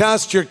word,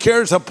 cast your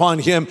cares upon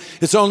him,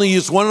 is only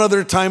used one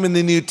other time in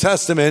the New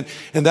Testament.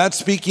 And that's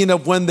speaking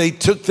of when they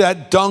took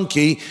that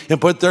donkey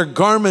and put their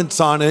garments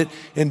on it,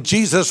 and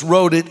Jesus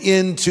rode it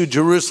into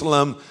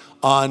Jerusalem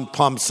on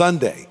Palm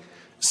Sunday.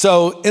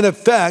 So in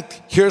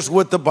effect, here's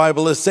what the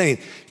Bible is saying.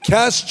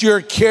 Cast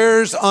your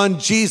cares on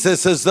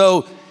Jesus as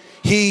though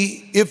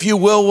he, if you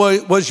will,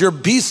 was your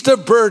beast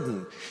of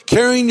burden,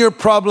 carrying your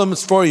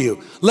problems for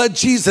you. Let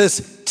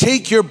Jesus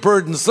take your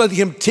burdens. Let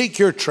him take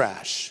your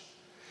trash.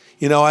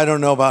 You know, I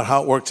don't know about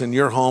how it works in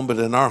your home, but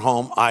in our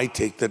home, I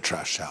take the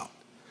trash out.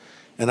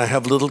 And I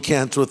have little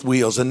cans with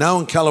wheels. And now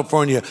in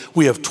California,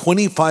 we have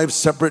 25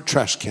 separate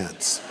trash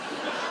cans.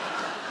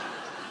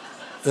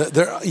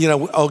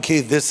 Okay,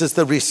 this is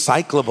the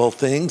recyclable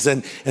things,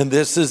 and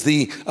this is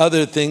the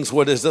other things.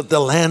 What is it? The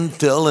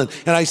landfill.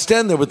 And I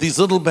stand there with these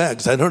little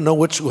bags. I don't know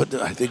what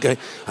I think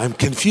I'm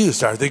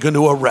confused. Are they going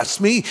to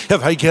arrest me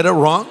if I get it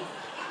wrong?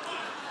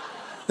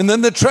 And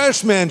then the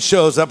trash man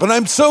shows up, and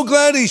I'm so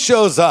glad he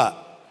shows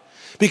up,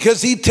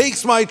 because he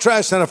takes my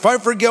trash. And if I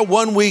forget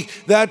one week,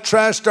 that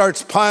trash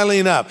starts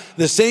piling up.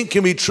 The same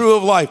can be true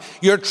of life.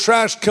 Your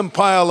trash can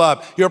pile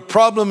up. Your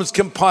problems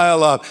can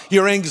pile up.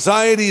 Your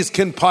anxieties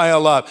can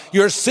pile up.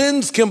 Your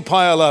sins can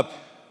pile up.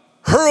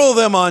 Hurl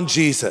them on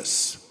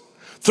Jesus.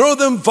 Throw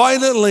them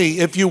violently,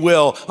 if you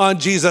will, on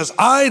Jesus.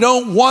 I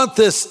don't want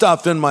this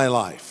stuff in my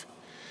life.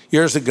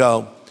 Years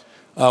ago,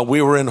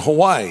 we were in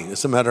Hawaii,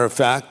 as a matter of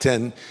fact,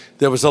 and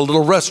there was a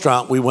little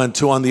restaurant we went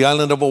to on the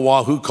island of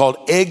Oahu called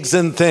Eggs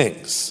and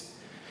Things.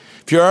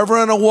 If you're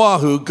ever in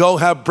Oahu, go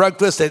have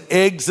breakfast at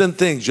Eggs and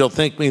Things. You'll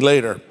thank me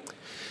later.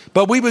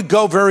 But we would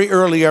go very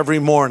early every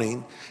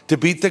morning to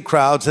beat the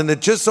crowds, and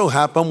it just so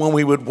happened when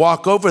we would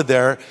walk over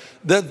there,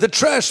 the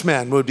trash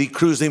man would be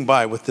cruising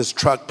by with this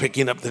truck,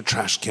 picking up the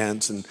trash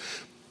cans and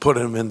put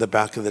him in the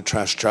back of the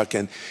trash truck.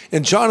 And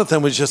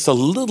Jonathan was just the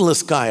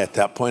littlest guy at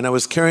that point. I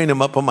was carrying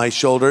him up on my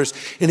shoulders,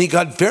 and he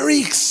got very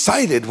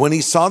excited when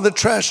he saw the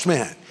trash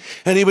man.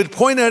 And he would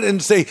point at it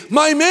and say,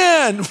 my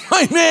man,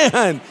 my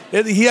man.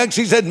 And he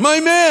actually said, my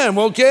man,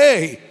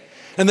 okay.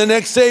 And the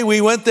next day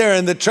we went there,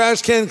 and the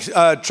trash can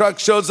truck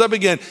shows up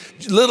again.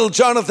 Little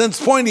Jonathan's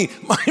pointing,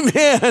 my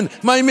man,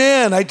 my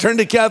man. I turned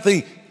to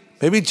Kathy,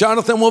 maybe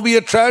Jonathan will be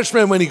a trash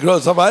man when he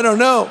grows up. I don't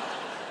know.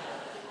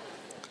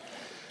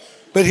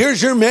 But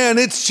here's your man,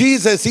 it's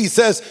Jesus. He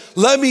says,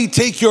 let me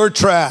take your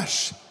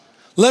trash.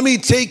 Let me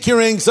take your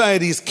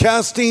anxieties,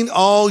 casting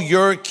all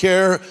your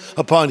care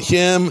upon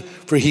him,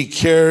 for he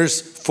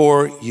cares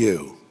for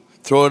you.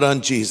 Throw it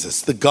on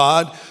Jesus, the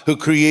God who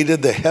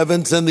created the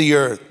heavens and the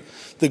earth,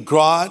 the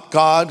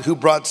God who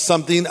brought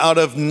something out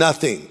of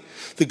nothing,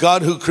 the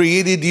God who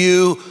created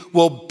you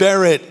will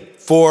bear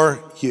it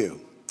for you.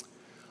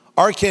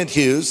 R. Kent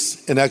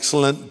Hughes, an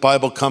excellent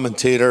Bible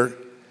commentator,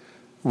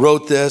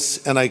 wrote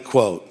this, and I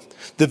quote,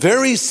 the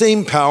very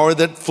same power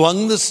that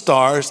flung the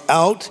stars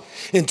out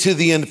into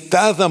the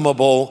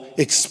unfathomable,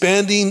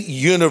 expanding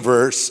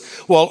universe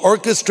while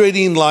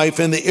orchestrating life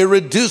and the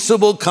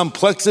irreducible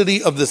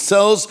complexity of the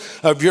cells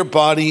of your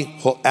body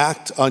will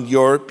act on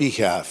your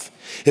behalf.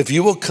 If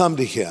you will come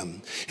to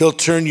him, he'll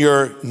turn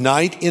your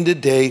night into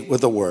day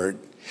with a word.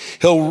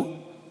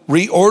 He'll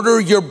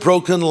reorder your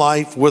broken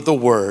life with a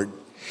word.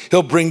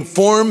 He'll bring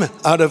form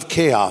out of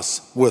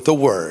chaos with a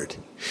word.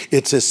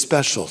 It's his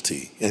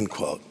specialty, end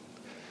quote.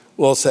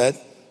 Well said.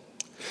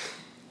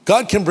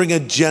 God can bring a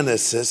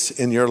Genesis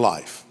in your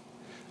life.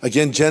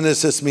 Again,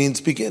 Genesis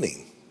means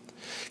beginning.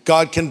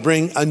 God can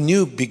bring a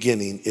new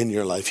beginning in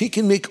your life. He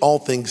can make all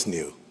things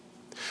new.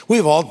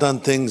 We've all done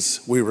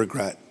things we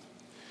regret.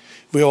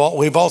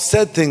 We've all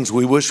said things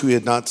we wish we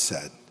had not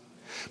said.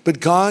 But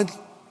God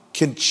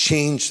can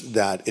change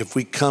that if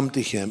we come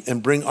to him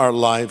and bring our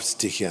lives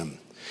to him.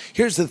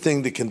 Here's the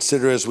thing to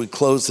consider as we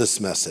close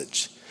this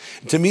message.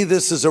 To me,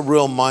 this is a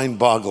real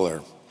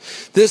mind-boggler.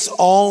 This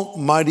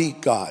almighty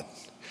God,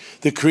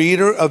 the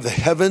creator of the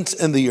heavens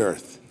and the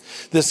earth,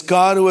 this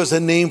God who has a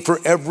name for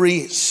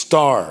every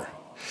star,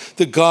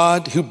 the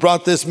God who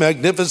brought this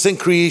magnificent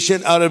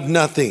creation out of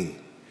nothing,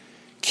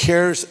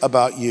 cares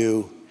about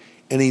you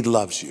and he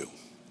loves you.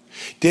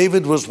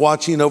 David was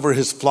watching over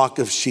his flock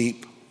of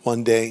sheep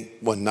one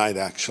night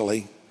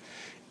actually,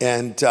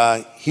 and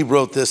he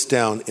wrote this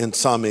down in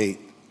Psalm 8.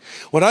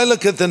 When I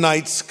look at the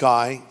night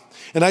sky,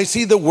 and I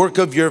see the work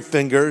of your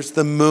fingers,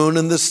 the moon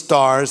and the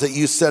stars that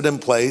you set in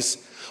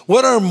place.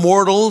 What are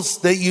mortals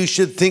that you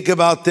should think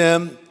about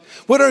them?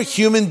 What are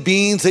human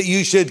beings that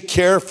you should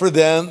care for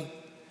them?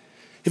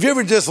 Have you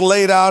ever just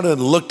laid out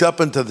and looked up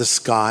into the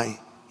sky?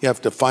 You have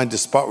to find a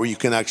spot where you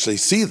can actually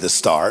see the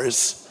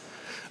stars.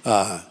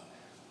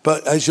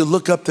 But as you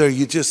look up there,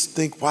 you just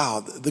think,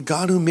 wow, the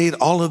God who made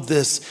all of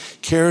this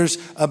cares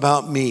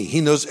about me. He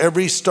knows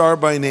every star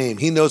by name.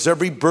 He knows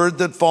every bird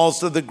that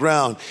falls to the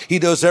ground. He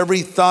knows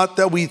every thought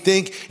that we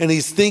think, and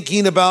he's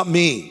thinking about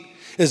me.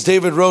 As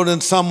David wrote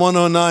in Psalm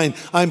 109,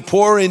 I'm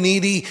poor and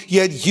needy,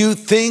 yet you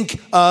think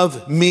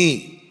of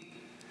me.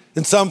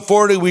 In Psalm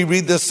 40, we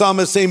read the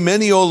psalmist say,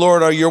 many, O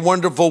Lord, are your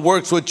wonderful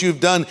works which you've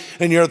done,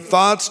 and your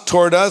thoughts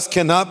toward us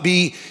cannot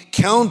be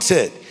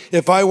counted.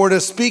 If I were to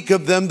speak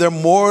of them, they're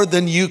more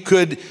than you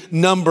could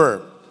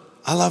number.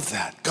 I love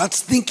that.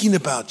 God's thinking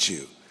about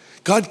you.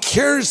 God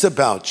cares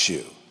about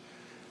you.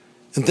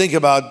 And think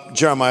about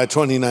Jeremiah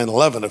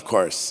 29:11, of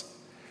course,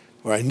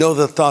 where I know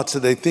the thoughts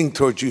that I think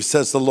towards you,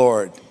 says the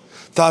Lord.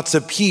 Thoughts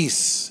of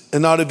peace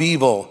and not of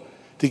evil,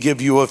 to give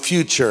you a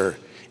future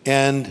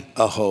and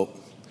a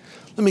hope.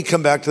 Let me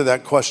come back to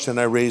that question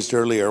I raised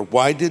earlier.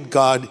 Why did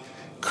God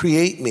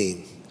create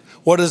me?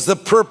 What is the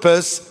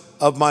purpose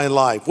of my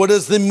life? What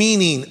is the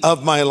meaning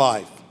of my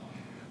life?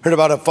 Heard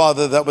about a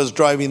father that was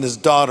driving his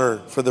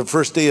daughter for the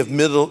first day of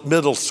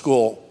middle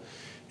school,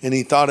 and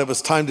he thought it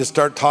was time to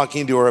start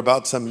talking to her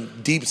about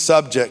some deep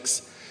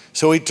subjects.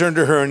 So he turned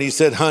to her and he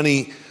said,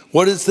 honey,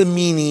 what is the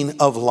meaning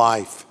of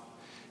life?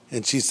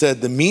 And she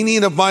said, the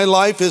meaning of my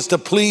life is to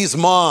please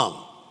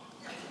mom.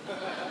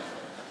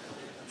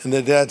 And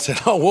the dad said,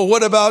 oh, well,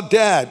 what about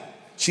dad?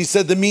 She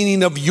said, the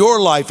meaning of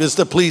your life is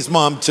to please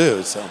mom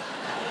too. So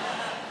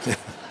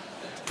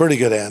pretty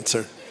good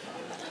answer.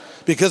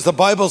 Because the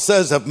Bible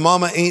says if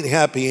mama ain't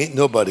happy, ain't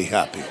nobody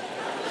happy.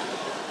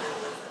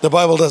 The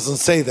Bible doesn't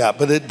say that,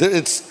 but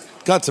it's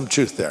got some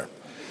truth there.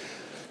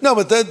 No,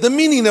 but the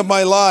meaning of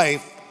my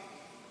life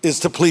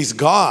is to please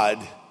God.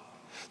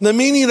 The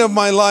meaning of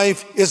my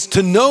life is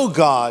to know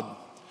God.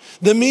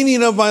 The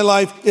meaning of my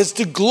life is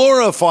to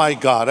glorify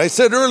God. I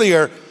said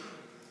earlier,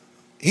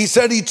 he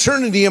said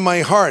eternity in my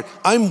heart.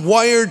 I'm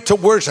wired to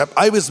worship.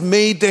 I was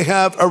made to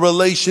have a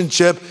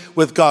relationship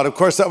with God. Of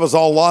course, that was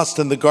all lost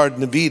in the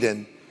Garden of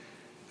Eden.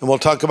 And we'll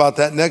talk about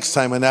that next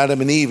time when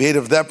Adam and Eve ate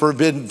of that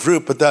forbidden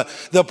fruit. But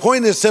the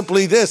point is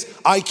simply this.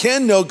 I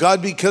can know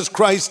God because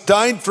Christ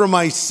died for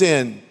my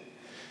sin.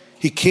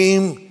 He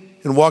came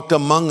and walked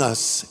among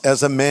us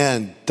as a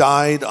man,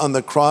 died on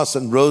the cross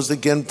and rose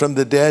again from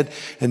the dead.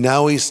 And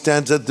now he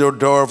stands at the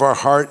door of our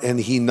heart and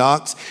he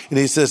knocks and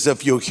he says,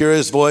 if you'll hear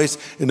his voice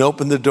and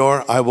open the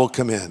door, I will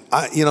come in.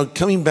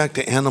 Coming back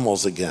to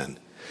animals again.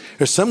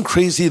 There's some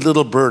crazy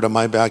little bird in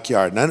my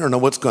backyard. And I don't know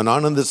what's going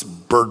on in this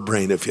bird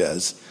brain of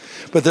his.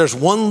 But there's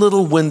one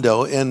little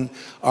window in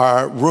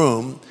our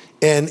room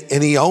and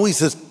he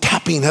always is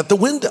tapping at the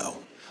window.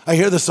 I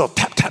hear this little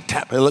tap, tap,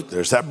 tap. I look,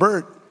 there's that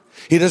bird.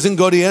 He doesn't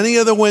go to any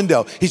other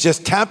window. He's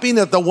just tapping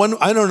at the one.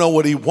 I don't know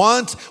what he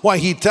wants. Why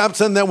he taps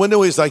on that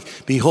window. He's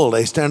like, behold,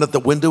 I stand at the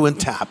window and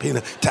tap.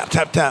 Tap,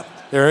 tap,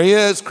 tap. There he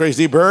is,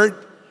 crazy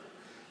bird.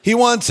 He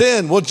wants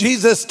in. Well,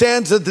 Jesus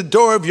stands at the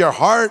door of your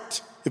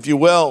heart, if you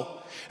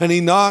will, and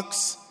he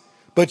knocks.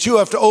 But you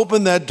have to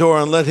open that door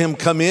and let him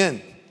come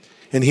in.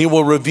 And he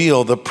will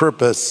reveal the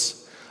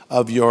purpose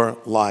of your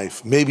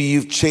life. Maybe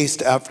you've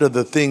chased after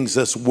the things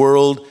this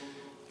world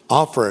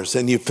offers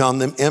and you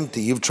found them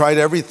empty. You've tried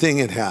everything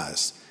it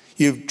has.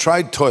 You've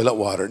tried toilet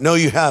water. No,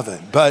 you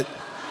haven't. But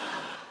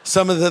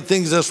some of the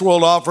things this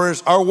world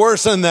offers are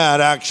worse than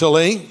that,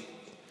 actually.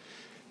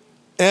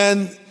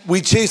 And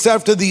we chase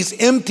after these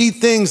empty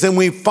things and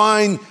we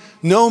find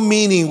no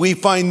meaning. We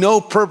find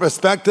no purpose.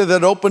 Back to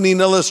that opening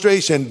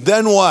illustration.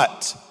 Then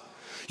what?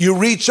 You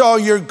reach all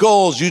your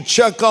goals. You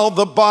check all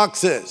the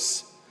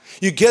boxes.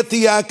 You get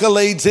the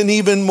accolades and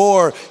even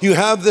more. You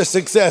have the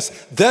success.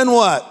 Then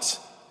what?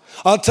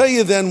 I'll tell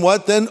you then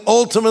what, then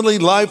ultimately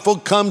life will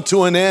come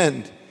to an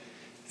end.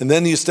 And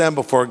then you stand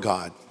before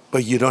God.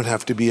 But you don't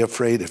have to be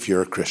afraid if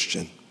you're a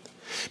Christian.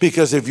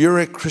 Because if you're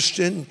a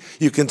Christian,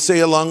 you can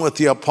say along with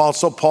the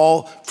Apostle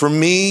Paul, for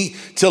me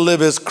to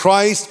live is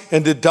Christ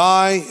and to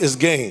die is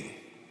gain.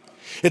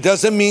 It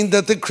doesn't mean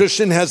that the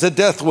Christian has a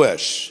death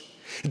wish.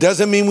 It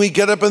doesn't mean we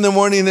get up in the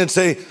morning and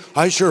say,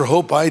 I sure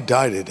hope I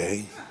die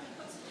today.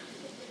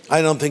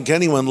 I don't think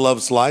anyone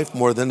loves life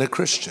more than a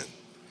Christian.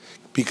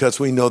 Because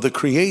we know the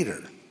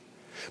Creator.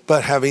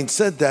 But having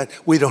said that,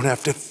 we don't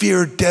have to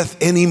fear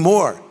death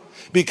anymore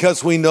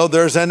because we know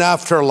there's an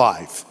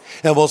afterlife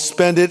and we'll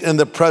spend it in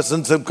the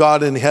presence of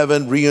God in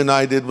heaven,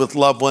 reunited with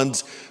loved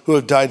ones who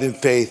have died in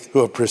faith, who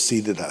have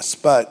preceded us.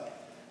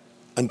 But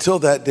until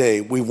that day,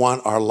 we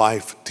want our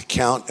life to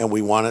count and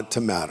we want it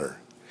to matter.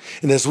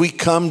 And as we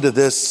come to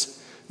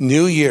this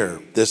new year,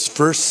 this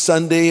first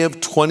Sunday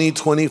of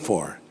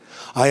 2024,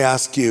 I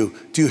ask you,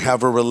 do you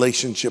have a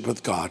relationship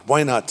with God?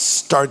 Why not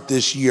start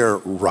this year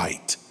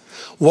right?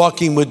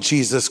 Walking with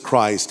Jesus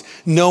Christ,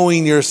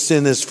 knowing your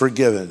sin is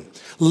forgiven,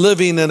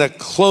 living in a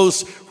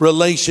close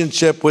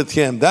relationship with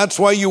him. That's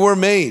why you were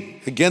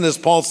made. Again, as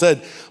Paul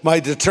said, my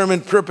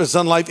determined purpose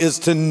in life is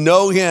to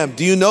know him.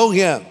 Do you know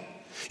him?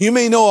 You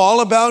may know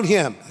all about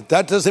him.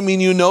 That doesn't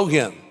mean you know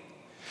him.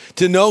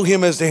 To know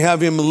him is to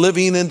have him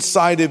living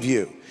inside of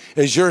you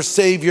as your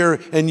Savior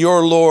and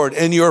your Lord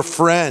and your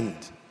friend.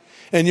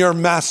 And your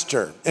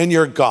master and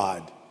your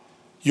God,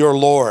 your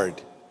Lord.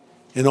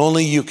 And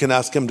only you can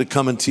ask him to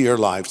come into your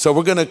life. So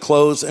we're going to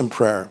close in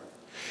prayer.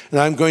 And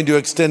I'm going to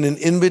extend an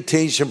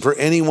invitation for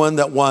anyone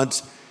that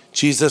wants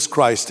Jesus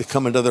Christ to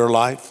come into their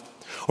life.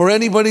 Or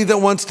anybody that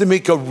wants to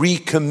make a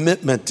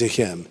recommitment to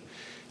him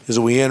as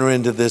we enter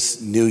into this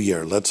new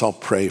year. Let's all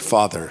pray.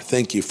 Father,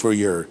 thank you for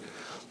your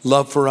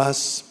love for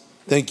us.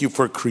 Thank you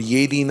for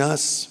creating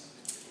us.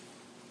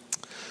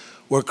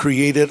 We're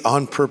created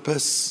on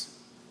purpose.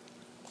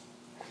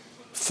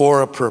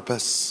 For a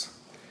purpose,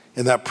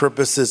 and that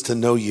purpose is to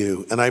know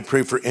you. And I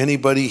pray for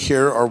anybody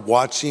here or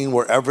watching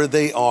wherever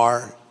they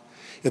are,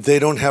 if they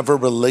don't have a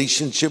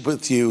relationship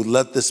with you,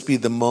 let this be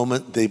the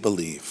moment they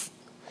believe.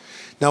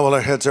 Now while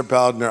our heads are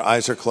bowed and our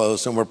eyes are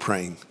closed and we're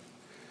praying,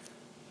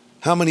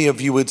 how many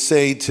of you would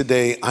say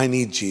today, I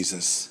need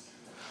Jesus?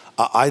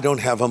 I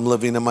don't have him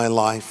living in my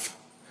life.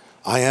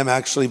 I am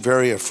actually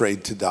very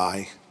afraid to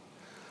die.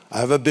 I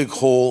have a big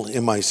hole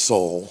in my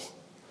soul.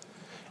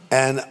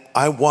 And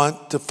I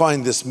want to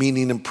find this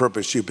meaning and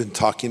purpose you've been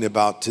talking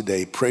about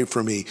today. Pray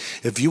for me.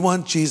 If you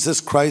want Jesus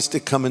Christ to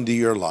come into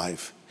your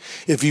life,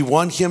 if you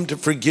want him to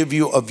forgive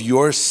you of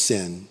your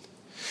sin,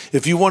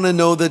 if you want to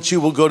know that you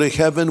will go to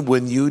heaven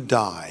when you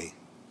die,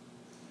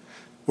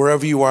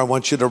 wherever you are, I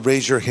want you to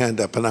raise your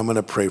hand up and I'm going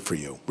to pray for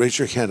you. Raise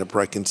your hand up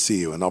where I can see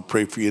you and I'll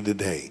pray for you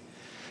today.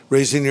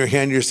 Raising your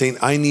hand, you're saying,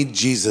 I need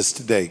Jesus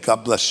today.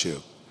 God bless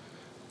you.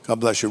 God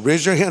bless you.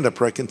 Raise your hand up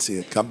where I can see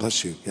it. God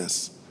bless you.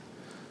 Yes.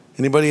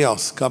 Anybody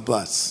else? God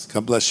bless.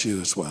 God bless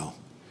you as well.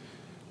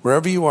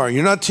 Wherever you are,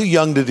 you're not too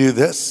young to do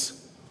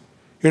this.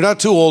 You're not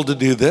too old to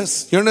do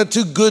this. You're not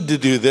too good to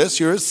do this.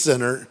 You're a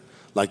sinner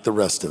like the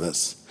rest of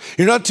us.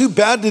 You're not too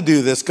bad to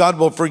do this. God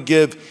will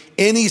forgive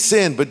any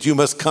sin, but you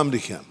must come to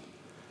him.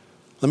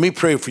 Let me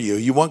pray for you.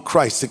 You want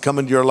Christ to come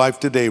into your life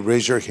today,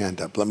 raise your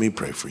hand up. Let me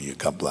pray for you.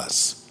 God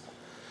bless.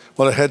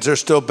 While our heads are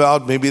still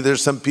bowed, maybe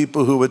there's some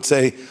people who would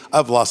say,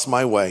 I've lost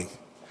my way.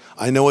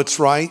 I know it's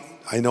right.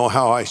 I know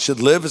how I should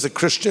live as a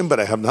Christian, but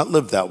I have not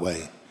lived that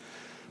way.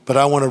 But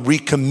I want to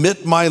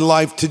recommit my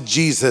life to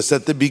Jesus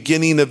at the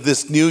beginning of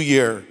this new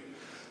year.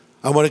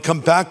 I want to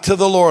come back to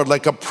the Lord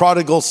like a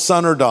prodigal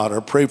son or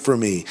daughter. Pray for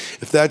me.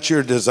 If that's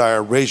your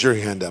desire, raise your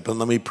hand up and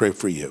let me pray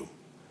for you.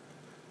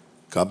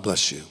 God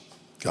bless you.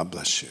 God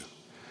bless you.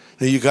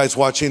 Now, you guys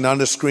watching on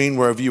the screen,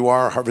 wherever you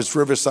are, Harvest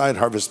Riverside,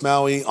 Harvest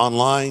Maui,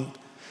 online,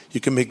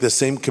 you can make the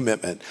same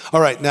commitment.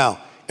 All right,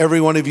 now,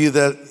 every one of you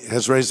that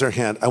has raised their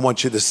hand, I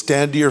want you to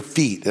stand to your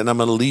feet, and I'm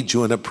going to lead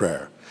you in a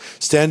prayer.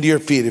 Stand to your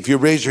feet. If you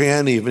raise your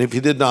hand, even if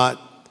you did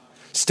not,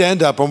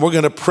 stand up, and we're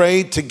going to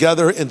pray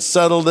together and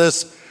settle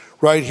this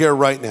right here,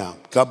 right now.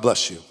 God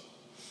bless you.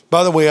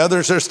 By the way,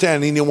 others are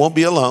standing. You won't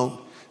be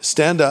alone.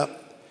 Stand up,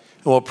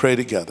 and we'll pray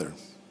together.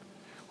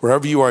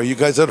 Wherever you are, you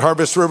guys at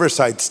Harvest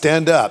Riverside,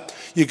 stand up.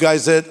 You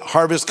guys at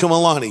Harvest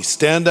Kamalani,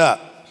 stand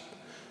up.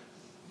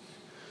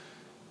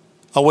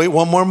 I'll wait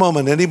one more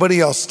moment. Anybody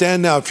else,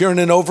 stand now. If you're in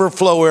an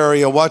overflow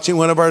area watching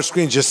one of our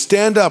screens, just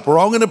stand up. We're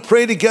all going to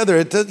pray together.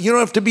 You don't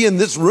have to be in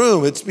this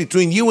room. It's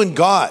between you and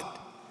God.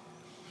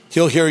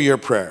 He'll hear your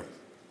prayer.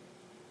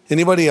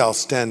 Anybody else,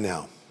 stand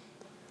now.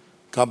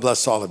 God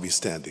bless all of you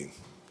standing.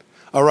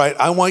 All right,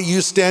 I want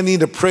you standing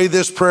to pray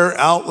this prayer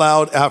out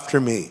loud after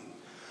me.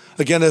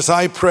 Again, as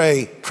I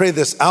pray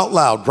this out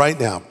loud right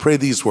now. Pray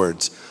these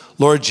words.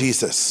 Lord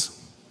Jesus,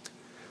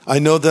 I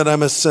know that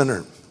I'm a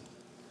sinner,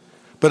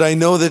 but I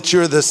know that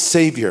you're the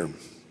Savior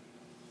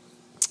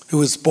who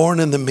was born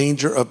in the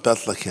manger of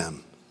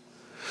Bethlehem,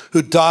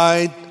 who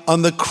died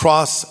on the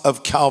cross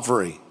of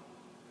Calvary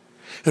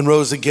and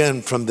rose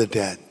again from the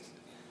dead.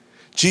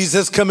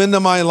 Jesus, come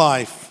into my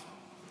life.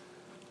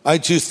 I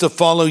choose to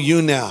follow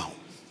you now.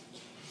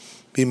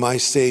 Be my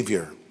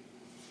Savior.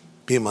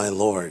 Be my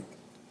Lord.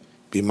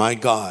 Be my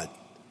God.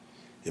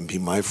 And be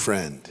my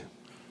friend.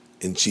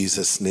 In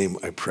Jesus' name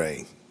I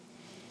pray.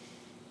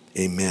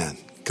 Amen.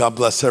 God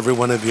bless every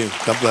one of you.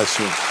 God bless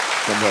you.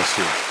 God bless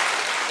you.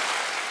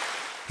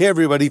 Hey,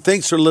 everybody.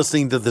 Thanks for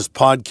listening to this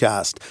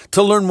podcast.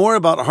 To learn more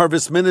about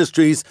Harvest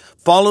Ministries,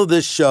 follow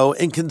this show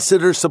and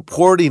consider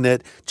supporting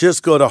it.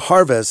 Just go to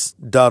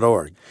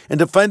harvest.org. And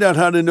to find out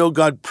how to know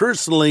God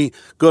personally,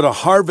 go to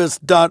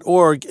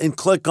harvest.org and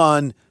click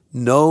on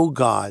Know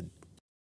God.